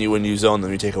 And when you zone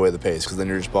them, you take away the pace because then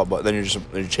you're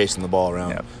chasing the ball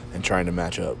around and trying to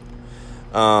match up.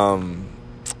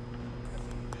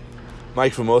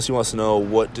 Mike Famosi wants to know,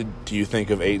 what do you think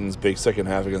of Aiton's big second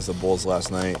half against the Bulls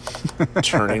last night?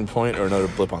 Turning point or another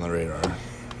blip on the radar?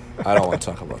 I don't want to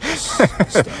talk about this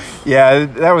stuff. Yeah,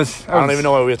 that was... I don't even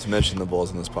know why we have to mention the Bulls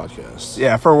in this podcast.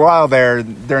 Yeah, for a while there,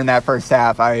 during that first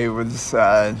half, I was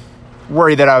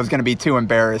worried that I was going to be too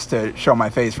embarrassed to show my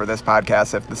face for this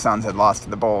podcast if the Suns had lost to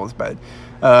the Bulls. But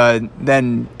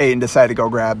then Ayton decided to go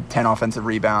grab 10 offensive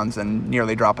rebounds and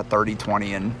nearly drop a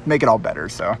 30-20 and make it all better.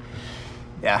 So,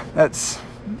 yeah, that's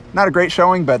not a great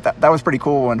showing, but that was pretty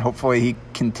cool, and hopefully he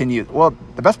continued. Well,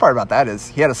 the best part about that is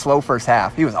he had a slow first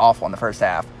half. He was awful in the first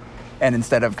half. And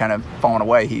instead of kind of falling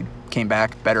away, he came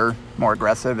back better, more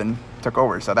aggressive, and took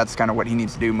over. So that's kind of what he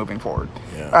needs to do moving forward.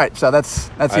 Yeah. All right, so that's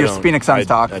your Phoenix Suns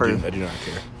talk. I do not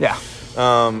care. Yeah.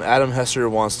 Adam Hester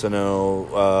wants to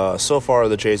know, so far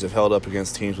the Jays have held up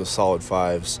against teams with solid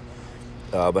 5s,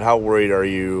 but how worried are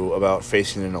you about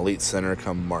facing an elite center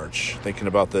come March? Thinking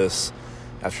about this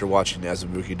after watching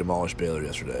Azubuike demolish Baylor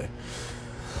yesterday.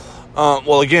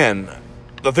 Well, again,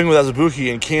 the thing with Azubuike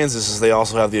in Kansas is they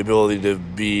also have the ability to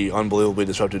be unbelievably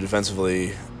disruptive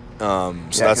defensively. So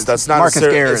that's not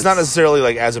necessarily, it's not necessarily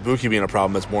like Azubuike being a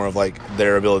problem. It's more of like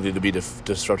their ability to be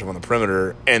disruptive on the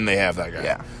perimeter, and they have that guy.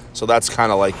 Yeah. So that's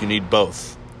kind of like you need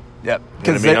both. Yep. You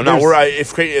know what I mean? I'm not worried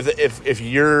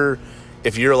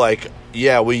if you're like,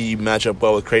 we match up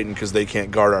well with Creighton because they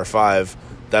can't guard our 5.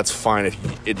 That's fine.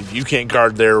 If you can't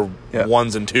guard their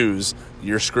 1s and 2s,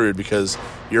 you're screwed because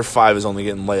your 5 is only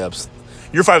getting layups.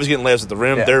 Your 5 is getting layups at the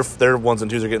rim. Yeah. Their 1s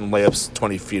and 2s are getting layups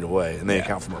 20 feet away, and they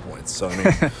account for more points. So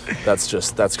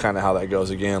that's kind of how that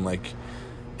goes. Again, like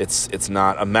it's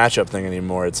not a matchup thing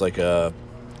anymore. It's like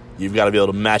you've got to be able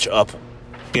to match up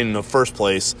in the first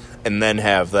place, and then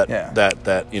have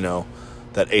that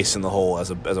ace in the hole as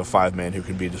a 5-man who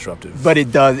can be disruptive. But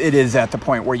it is at the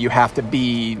point where you have to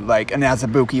be like an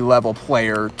Azubuike level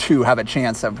player to have a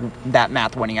chance of that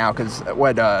math winning out. Because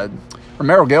what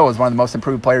Romero Gill was one of the most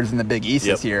improved players in the Big East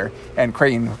this year, and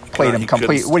Creighton played him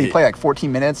complete. What did he play, like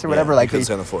 14 minutes or whatever? Like he couldn't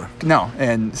stay on the floor. No,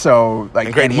 and so like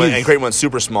and Creighton went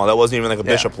super small. That wasn't even like a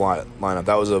Bishop lineup.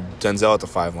 That was a Denzel at the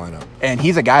 5 lineup. And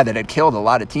he's a guy that had killed a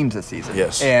lot of teams this season.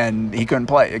 Yes, and he couldn't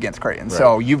play against Creighton. Right.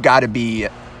 So you've got to be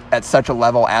at such a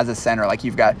level as a center. Like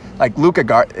you've got like Luka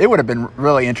Gar. It would have been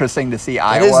really interesting to see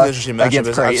Iowa against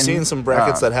Creighton. I've seen some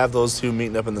brackets that have those two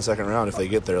meeting up in the second round if they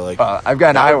get there. Like I've got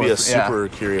an that Iowa. Would be a super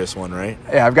curious one, right?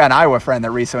 Yeah, I've got an Iowa friend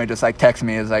that recently just like texted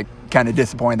me, is like kind of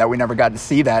disappointed that we never got to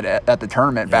see that at the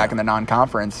tournament back in the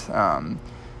non-conference.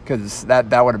 Because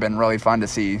that would have been really fun to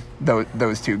see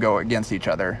those two go against each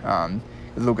other.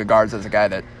 Luka Garza is a guy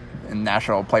that in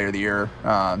National Player of the Year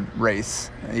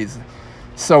race, he's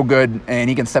so good, and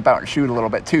he can step out and shoot a little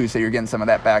bit too, so you're getting some of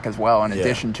that back as well in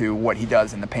addition to what he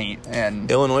does in the paint.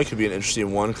 And Illinois could be an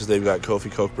interesting one because they've got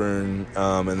Kofi Cockburn,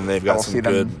 and then they've got some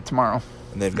good tomorrow.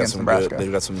 And they've got some good,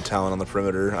 they've got some talent on the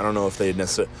perimeter. I don't know if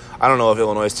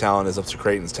Illinois' talent is up to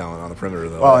Creighton's talent on the perimeter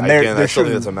though. Well, and I still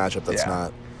think it's a matchup that's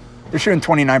not. They're shooting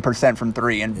 29% from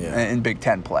 3 in Big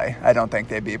Ten play. I don't think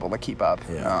they'd be able to keep up.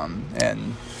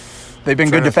 And they've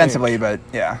been good defensively, but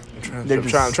I'm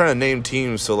trying to name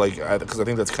teams, so because I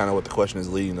think that's kind of what the question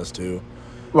is leading us to.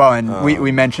 Well, and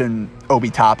we mentioned Obi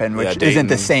Toppin, which isn't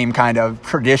the same kind of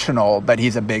traditional, but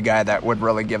he's a big guy that would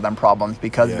really give them problems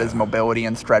because of his mobility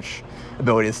and stretch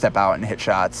ability to step out and hit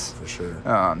shots. For sure.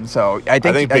 So I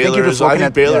think Baylor is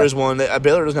one.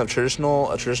 Baylor doesn't have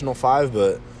a traditional 5,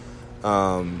 but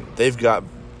they've got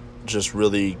just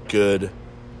really good,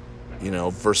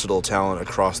 versatile talent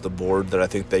across the board that I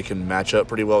think they can match up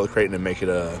pretty well with Creighton and make it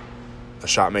a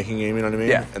shot making game. You know what I mean?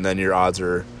 Yeah. And then your odds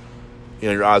are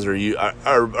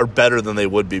better than they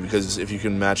would be, because if you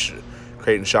can match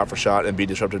Creighton shot for shot and be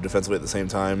disruptive defensively at the same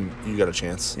time, you got a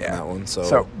chance in that one.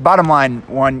 So bottom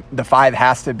line, the 5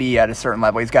 has to be at a certain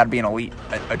level. He's got to be an elite,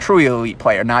 a truly elite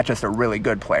player, not just a really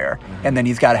good player. Mm-hmm. And then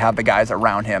he's got to have the guys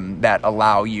around him that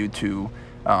allow you to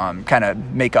kind of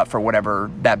make up for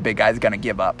whatever that big guy's going to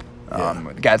give up.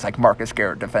 Guys like Marcus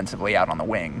Garrett defensively out on the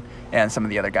wing, and some of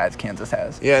the other guys Kansas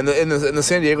has. Yeah, and in the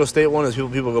San Diego State one, is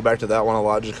people go back to that one a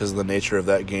lot just because of the nature of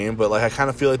that game. But I kind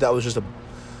of feel like that was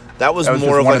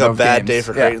more of a bad day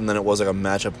for Creighton than it was like a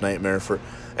matchup nightmare for.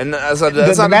 And that's not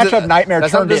matchup nightmare.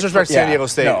 That's not disrespect to San Diego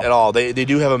State at all. They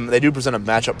do present a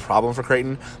matchup problem for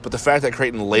Creighton, but the fact that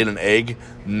Creighton laid an egg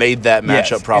made that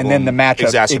matchup problem, and then the matchup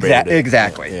exacerbated it.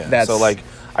 Exactly. Yeah. So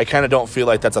I kind of don't feel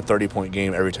like that's a 30-point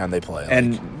game every time they play.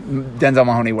 And Denzel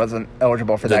Mahoney wasn't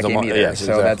eligible for that game either. Yes,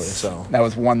 so exactly. That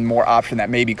was one more option that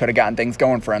maybe could have gotten things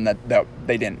going for him that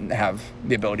they didn't have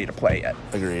the ability to play yet.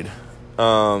 Agreed.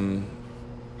 I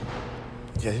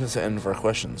think that's the end of our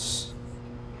questions.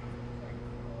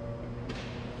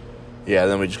 Yeah,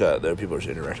 then we just got there. People are just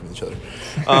interacting with each other.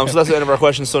 So that's the end of our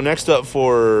questions. So next up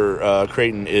for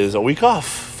Creighton is a week off.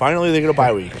 Finally, they get a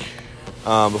bye week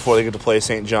before they get to play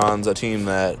St. John's, a team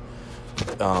that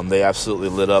they absolutely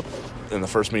lit up in the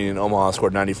first meeting in Omaha.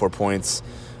 Scored 94 points.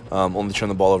 Only turned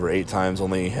the ball over 8 times.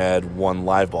 Only had 1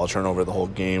 live ball turnover the whole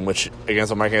game, which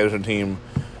against a Mike Anderson team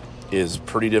is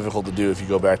pretty difficult to do if you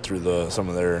go back through some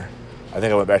of their. I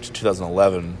think I went back to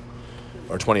 2011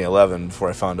 or 2011 before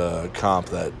I found a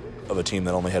comp of a team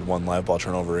that only had 1 live ball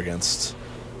turnover against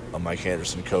a Mike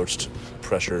Anderson coached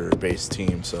pressure-based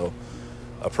team. So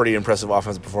a pretty impressive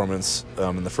offensive performance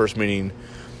in the first meeting.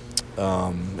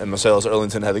 And Marcellus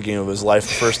Earlington had the game of his life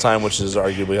the first time, which is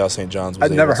arguably how St. John's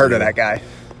was. I've never heard of that guy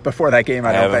before that game.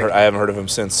 I haven't heard of him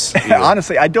since.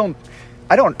 Honestly, I don't.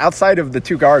 Outside of the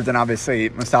 2 guards, and obviously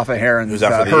Mustafa Heron's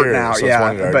hurt now, so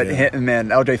him and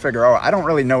LJ Figueroa, I don't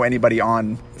really know anybody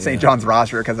on St. John's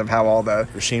roster because of how all the.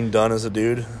 Rasheem Dunn is a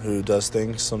dude who does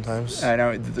things sometimes. I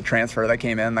know the transfer that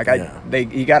came in,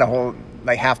 he got a whole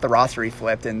half the roster he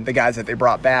flipped, and the guys that they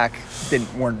brought back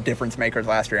weren't difference makers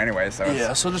last year anyway.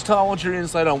 So so just tell us your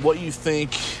insight on what you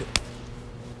think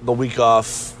the week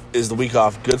off. Is the week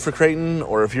off good for Creighton,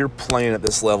 or if you're playing at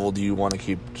this level, do you want to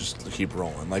keep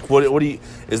rolling? What do you,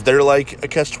 is there a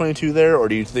catch-22 there, or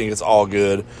do you think it's all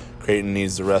good? Creighton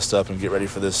needs to rest up and get ready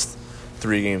for this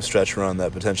 3-game stretch run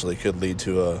that potentially could lead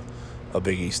to a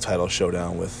Big East title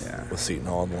showdown with Seton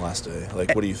Hall on the last day.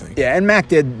 What do you think? Yeah, and Mac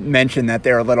did mention that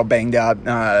they're a little banged up.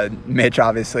 Mitch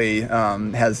obviously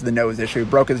has the nose issue,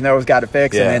 broke his nose, got it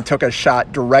fixed, and then took a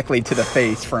shot directly to the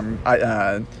face from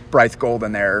Bryce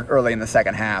Golden there early in the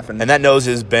second half. And that nose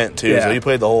is bent too, so he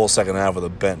played the whole second half with a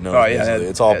bent nose.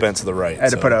 It's all bent to the right.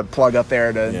 Had to put a plug up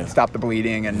there to stop the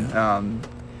bleeding, and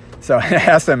So I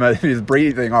asked him if he was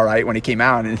breathing all right when he came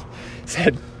out, and he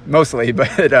said mostly,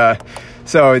 but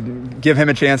so give him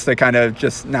a chance to kind of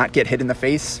just not get hit in the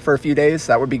face for a few days.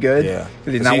 That would be good. Yeah.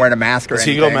 Because he's not wearing a mask or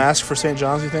anything. Does he go mask for St.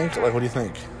 John's, you think? Like, what do you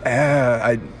think?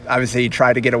 Obviously, he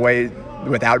tried to get away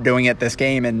without doing it this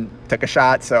game and took a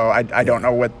shot, so I don't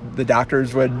know what the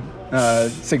doctors would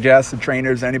suggest, the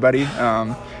trainers, anybody.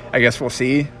 I guess we'll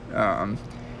see. And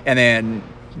then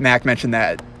Mac mentioned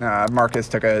that Marcus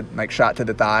took a shot to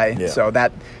the thigh, so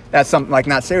that's something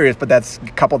not serious, but that's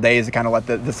a couple days to kind of let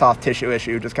the soft tissue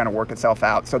issue just kind of work itself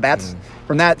out. So that's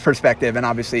from that perspective, and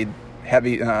obviously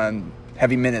heavy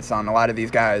minutes on a lot of these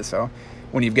guys. So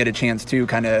when you get a chance to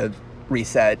kind of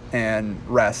reset and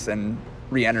rest and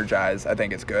re-energize, I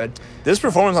think it's good. This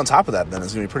performance on top of that then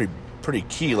is going to be pretty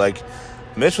key. Like,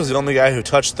 Mitch was the only guy who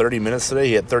touched 30 minutes today.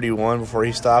 He had 31 before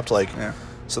he stopped.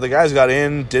 So the guys got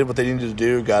in, did what they needed to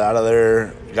do, got out of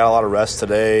there, got a lot of rest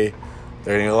today.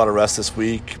 They're getting a lot of rest this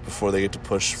week before they get to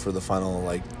push for the final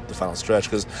stretch,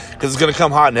 because it's going to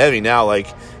come hot and heavy now.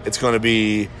 It's going to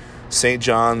be St.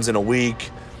 John's in a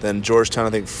week, then Georgetown I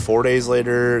think 4 days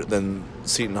later, then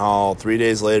Seton Hall 3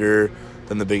 days later,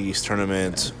 then the Big East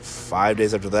tournament 5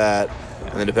 days after that,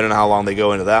 and then depending on how long they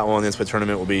go into that one, the NCAA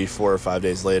tournament will be 4 or 5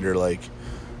 days later.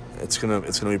 It's gonna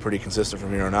be pretty consistent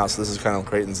from here on out. So this is kind of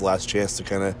Creighton's last chance to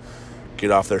kind of get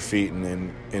off their feet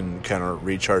and kind of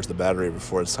recharge the battery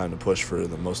before it's time to push for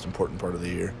the most important part of the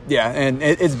year. Yeah, and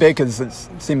it's big because it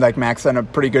seems like Mac's done a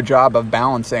pretty good job of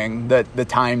balancing the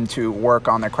time to work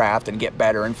on their craft and get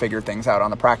better and figure things out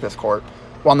on the practice court,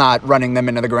 while not running them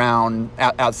into the ground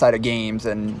outside of games,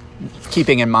 and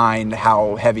keeping in mind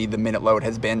how heavy the minute load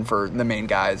has been for the main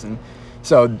guys. And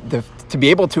so to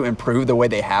be able to improve the way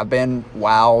they have been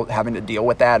while having to deal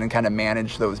with that and kind of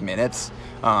manage those minutes,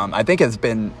 I think has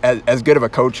been as good of a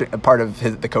part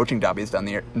of the coaching job he's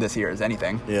done this year as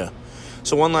anything. Yeah.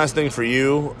 So one last thing for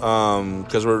you,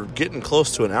 because we're getting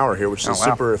close to an hour here, which is a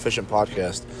super efficient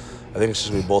podcast. I think it's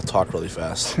just we both talk really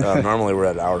fast. Normally we're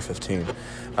at an hour 15.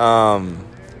 I'm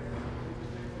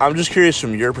just curious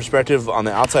from your perspective on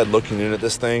the outside looking in at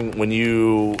this thing, when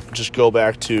you just go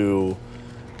back to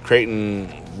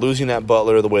Creighton losing at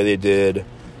Butler the way they did,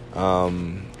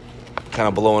 kind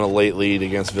of blowing a late lead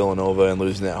against Villanova and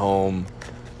losing at home,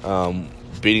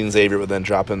 beating Xavier but then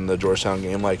dropping the Georgetown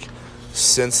game.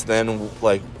 Since then,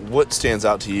 what stands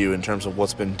out to you in terms of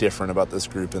what's been different about this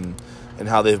group and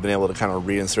how they've been able to kind of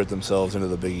reinsert themselves into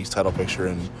the Big East title picture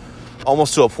and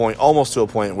almost to a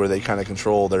point where they kind of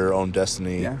control their own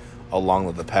destiny along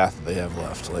with the path that they have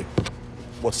left?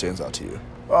 What stands out to you?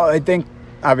 Well, I think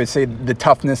obviously the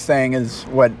toughness thing is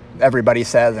what everybody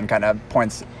says and kind of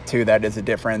points to that as a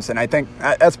difference. And I think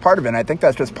that's part of it. And I think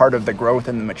that's just part of the growth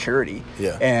and the maturity.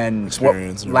 Yeah. And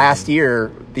experience. Last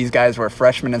year, these guys were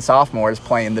freshmen and sophomores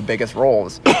playing the biggest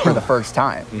roles for the first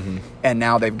time. Mm-hmm. And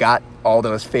now they've got all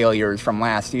those failures from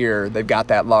last year. They've got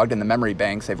that logged in the memory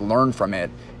banks. They've learned from it.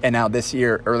 And now this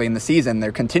year, early in the season,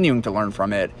 they're continuing to learn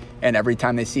from it. And every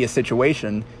time they see a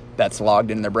situation, that's logged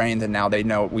in their brains, and now they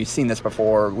know we've seen this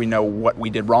before. We know what we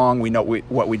did wrong. We know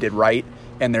what we did right,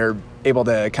 and they're able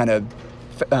to kind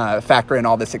of factor in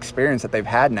all this experience that they've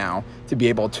had now to be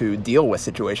able to deal with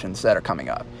situations that are coming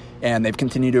up. And they've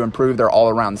continued to improve their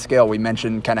all-around skill. We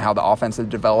mentioned kind of how the offense has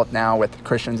developed now with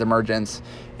Christian's emergence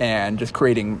and just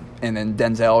creating, and then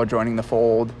Denzel joining the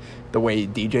fold, the way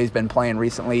DJ's been playing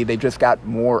recently. They've just got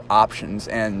more options,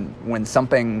 and when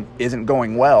something isn't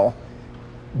going well,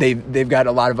 they've got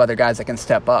a lot of other guys that can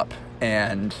step up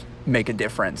and make a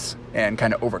difference and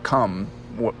kind of overcome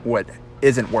what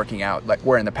isn't working out. Like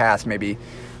where in the past, maybe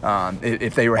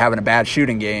if they were having a bad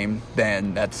shooting game,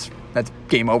 then that's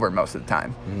game over most of the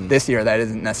time. Mm. This year, that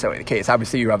isn't necessarily the case.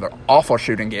 Obviously, you have an awful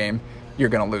shooting game, you're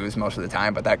going to lose most of the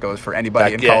time, but that goes for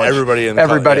anybody in college.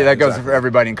 Goes for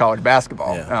everybody in college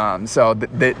basketball. Yeah. So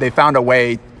they found a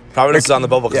way. Providence is on the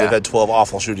bubble because they've had 12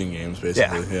 awful shooting games,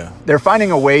 basically. Yeah. They're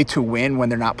finding a way to win when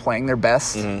they're not playing their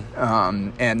best,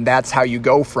 and that's how you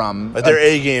go from... their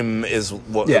A game is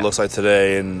what it looks like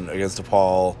today and against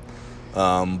DePaul,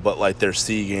 but their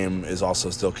C game is also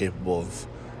still capable of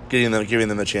giving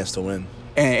them a chance to win.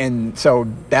 And so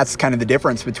that's kind of the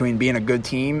difference between being a good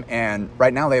team, and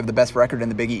right now they have the best record in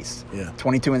the Big East.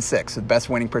 22-6, the best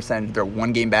winning percentage. They're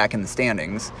one game back in the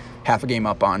standings, half a game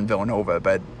up on Villanova,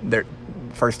 but they're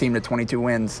first team to 22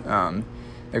 wins.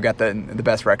 They've got the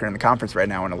best record in the conference right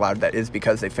now, and a lot of that is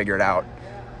because they figured out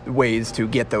ways to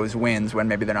get those wins when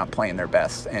maybe they're not playing their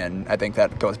best. And I think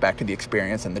that goes back to the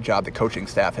experience and the job the coaching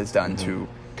staff has done to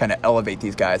kind of elevate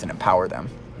these guys and empower them.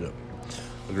 Yep.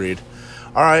 Agreed.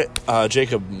 All right,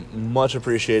 Jacob, much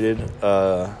appreciated.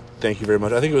 Thank you very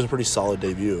much. I think it was a pretty solid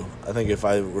debut. I think if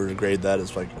I were to grade that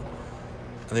as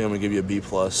I think I'm gonna give you a B+.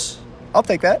 I'll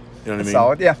take that. You know what I mean?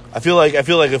 Solid, yeah. I feel like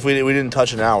if we didn't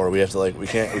touch an hour, we have to we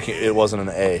can't. It wasn't an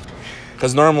A,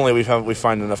 because normally we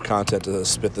find enough content to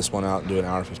spit this one out and do an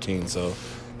hour 15. So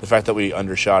the fact that we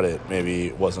undershot it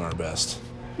maybe wasn't our best.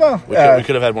 No, we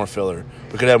could have had more filler.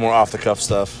 We could have more off the cuff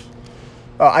stuff.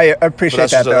 Well, I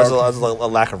appreciate that, though. That's a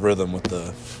lack of rhythm with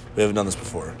the. We haven't done this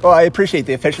before. Well, I appreciate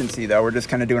the efficiency, though. We're just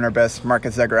kind of doing our best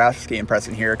Marcus Zagorowski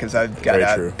impression here because I've got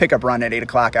a pickup run at 8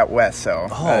 o'clock out west, so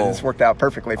this worked out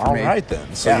perfectly for me. All right,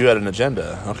 then. So you had an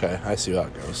agenda. Okay, I see how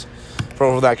it goes.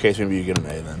 For that case, maybe you get an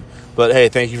A then. But, hey,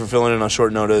 thank you for filling in on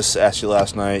short notice. Asked you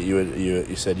last night.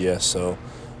 You said yes, so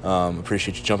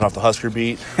appreciate you jumping off the Husker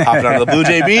beat, hopping onto the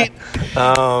Bluejay beat.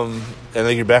 I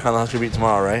think you're back on the Husker beat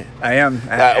tomorrow, right? I am.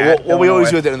 What we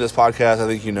always do at the end of this podcast, I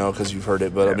think you know because you've heard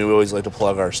it, but we always like to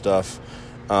plug our stuff.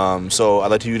 So I'd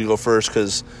like you to go first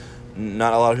because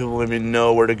not a lot of people maybe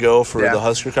know where to go for the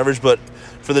Husker coverage, but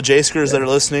for the J-Skers that are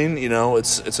listening,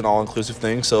 it's an all-inclusive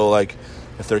thing. So,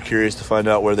 if they're curious to find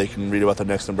out where they can read about the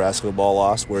next Nebraska ball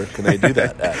loss, where can they do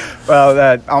that at?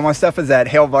 Well, all my stuff is at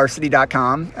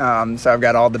hailvarsity.com. So I've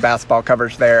got all the basketball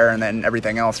coverage there and then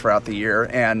everything else throughout the year.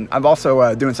 And I'm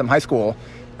also doing some high school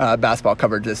basketball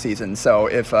coverage this season. So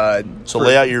if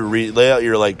lay out your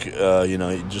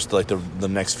just the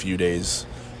next few days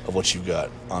of what you've got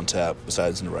on tap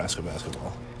besides Nebraska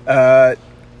basketball.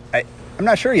 I'm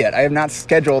not sure yet. I have not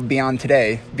scheduled beyond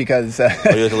today because... you have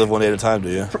to live one day at a time, do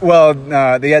you? Well,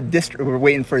 we're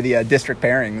waiting for the district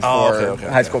pairings for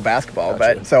high school basketball.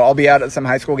 Gotcha. But so I'll be out at some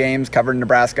high school games, covering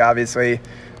Nebraska, obviously,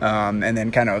 and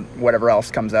then kind of whatever else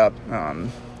comes up.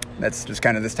 That's just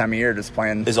kind of this time of year, just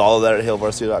playing. Is all of that at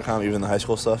hailvarsity.com, even the high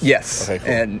school stuff? Yes. Okay, cool.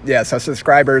 And so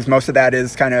subscribers, most of that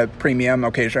is kind of premium.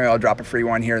 Occasionally I'll drop a free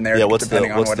one here and there. Yeah, what's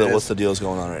the deals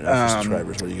going on right now for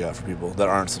subscribers? What do you got for people that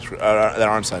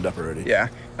aren't signed up already? Yeah.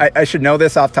 I should know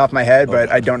this off the top of my head, but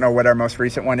I don't know what our most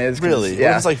recent one is. Really?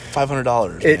 Yeah. It's like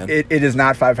 $500, man. It is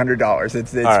not $500.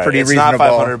 It's right, pretty It's reasonable.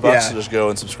 not $500, so just go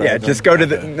and subscribe. Yeah, just go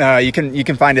to you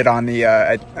can find it on the,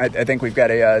 I think we've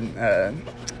got a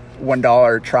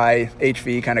 $1 try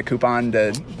HV kind of coupon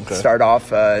to start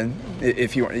off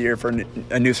if you're for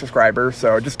a new subscriber.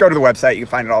 So just go to the website. You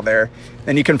can find it all there.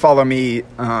 Then you can follow me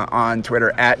on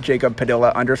Twitter at Jacob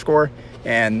Padilla _.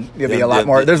 And there'll be a lot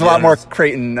more. There's a lot more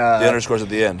Creighton. The underscore's at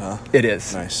the end, huh? It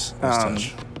is. Nice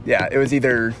touch. Yeah, it was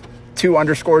either 2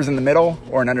 underscores in the middle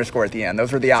or an underscore at the end.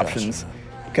 Those were the options.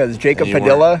 Because Jacob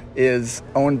Padilla is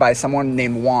owned by someone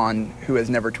named Juan who has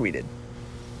never tweeted.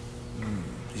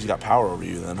 He's got power over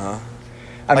you then, huh?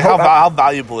 How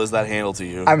valuable is that handle to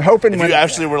you? I'm hoping if you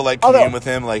actually were communing with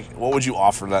him, what would you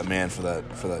offer that man for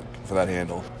that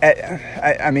handle?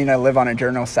 I mean, I live on a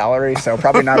journal salary, so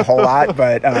probably not a whole lot,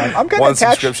 but I'm kind of one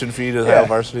subscription fee to Hail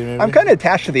Varsity, maybe. I'm kind of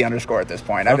attached to the underscore at this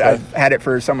point. I've had it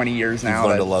for so many years now. You've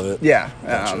learned to love it. Yeah,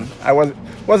 gotcha. I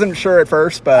wasn't sure at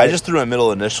first, but I just threw a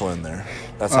middle initial in there.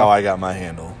 That's how I got my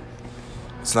handle.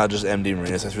 It's not just MD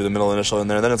DeMarinis. I threw the middle initial in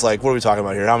there. And then it's like, what are we talking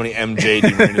about here? How many MJ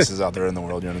DeMarinis is out there in the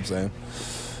world? You know what I'm saying?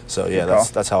 So, yeah,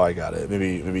 that's how I got it.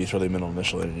 Maybe you throw the middle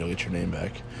initial in and you'll get your name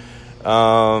back.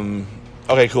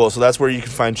 Okay, cool. So that's where you can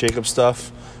find Jacob's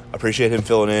stuff. Appreciate him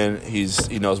filling in.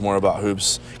 He knows more about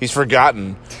hoops. He's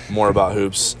forgotten more about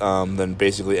hoops than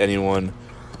basically anyone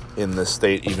in the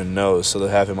state even knows. So to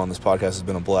have him on this podcast has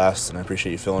been a blast, and I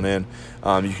appreciate you filling in.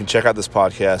 You can check out this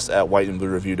podcast at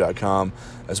whiteandbluereview.com,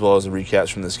 as well as the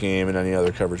recaps from this game and any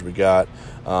other coverage we got.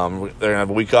 They're going to have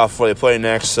a week off before they play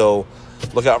next, so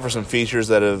look out for some features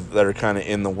that are kind of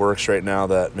in the works right now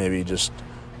that maybe just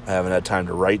I haven't had time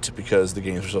to write because the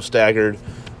games are so staggered.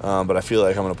 But I feel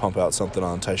like I'm going to pump out something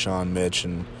on Tyshawn, Mitch,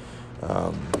 and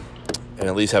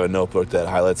at least have a notebook that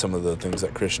highlights some of the things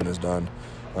that Christian has done.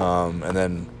 And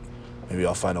then maybe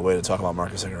I'll find a way to talk about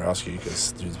Marcus Zagorowski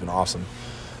because he's been awesome.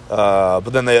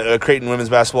 But then the Creighton women's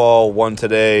basketball won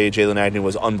today. Jalen Agnew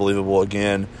was unbelievable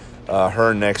again.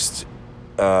 Her next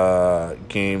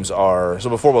games are... So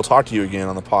before we'll talk to you again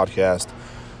on the podcast,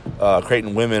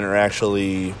 Creighton women are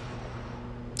actually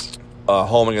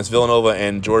home against Villanova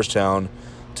and Georgetown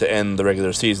to end the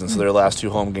regular season. So their last 2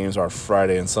 home games are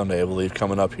Friday and Sunday, I believe,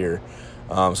 coming up here.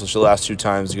 So it's the last 2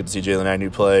 times you get to see Jalen Agnew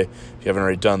play. If you haven't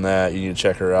already done that, you need to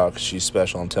check her out because she's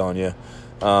special, I'm telling you.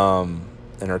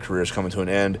 And her career is coming to an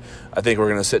end. I think we're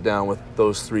going to sit down with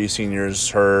those 3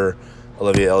 seniors, her,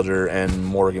 Olivia Elder, and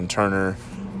Morgan Turner,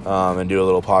 and do a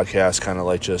little podcast, kind of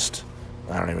like just,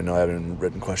 I don't even know, I haven't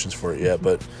written questions for it yet,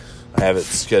 but I have it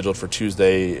scheduled for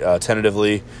Tuesday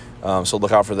tentatively. So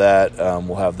look out for that.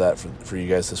 We'll have that for you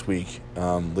guys this week,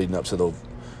 leading up to the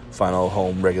final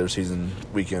home regular season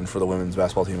weekend for the women's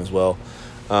basketball team as well.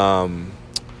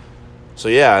 So,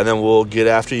 yeah, and then we'll get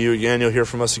after you again. You'll hear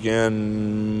from us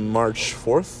again March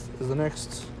 4th is the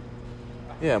next.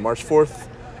 Yeah, March 4th.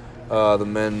 The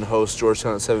men host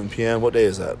Georgetown at 7 p.m. What day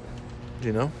is that? Do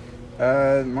you know?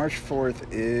 March 4th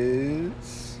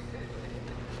is...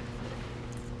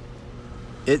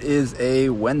 It is a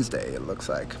Wednesday, it looks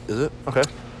like. Is it? Okay.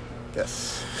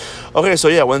 Yes. Okay, so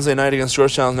yeah, Wednesday night against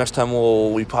Georgetown. Next time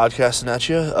we'll be podcasting at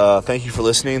you. Thank you for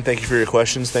listening. Thank you for your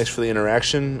questions. Thanks for the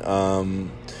interaction.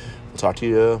 We'll talk to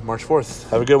you March 4th.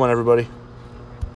 Have a good one, everybody.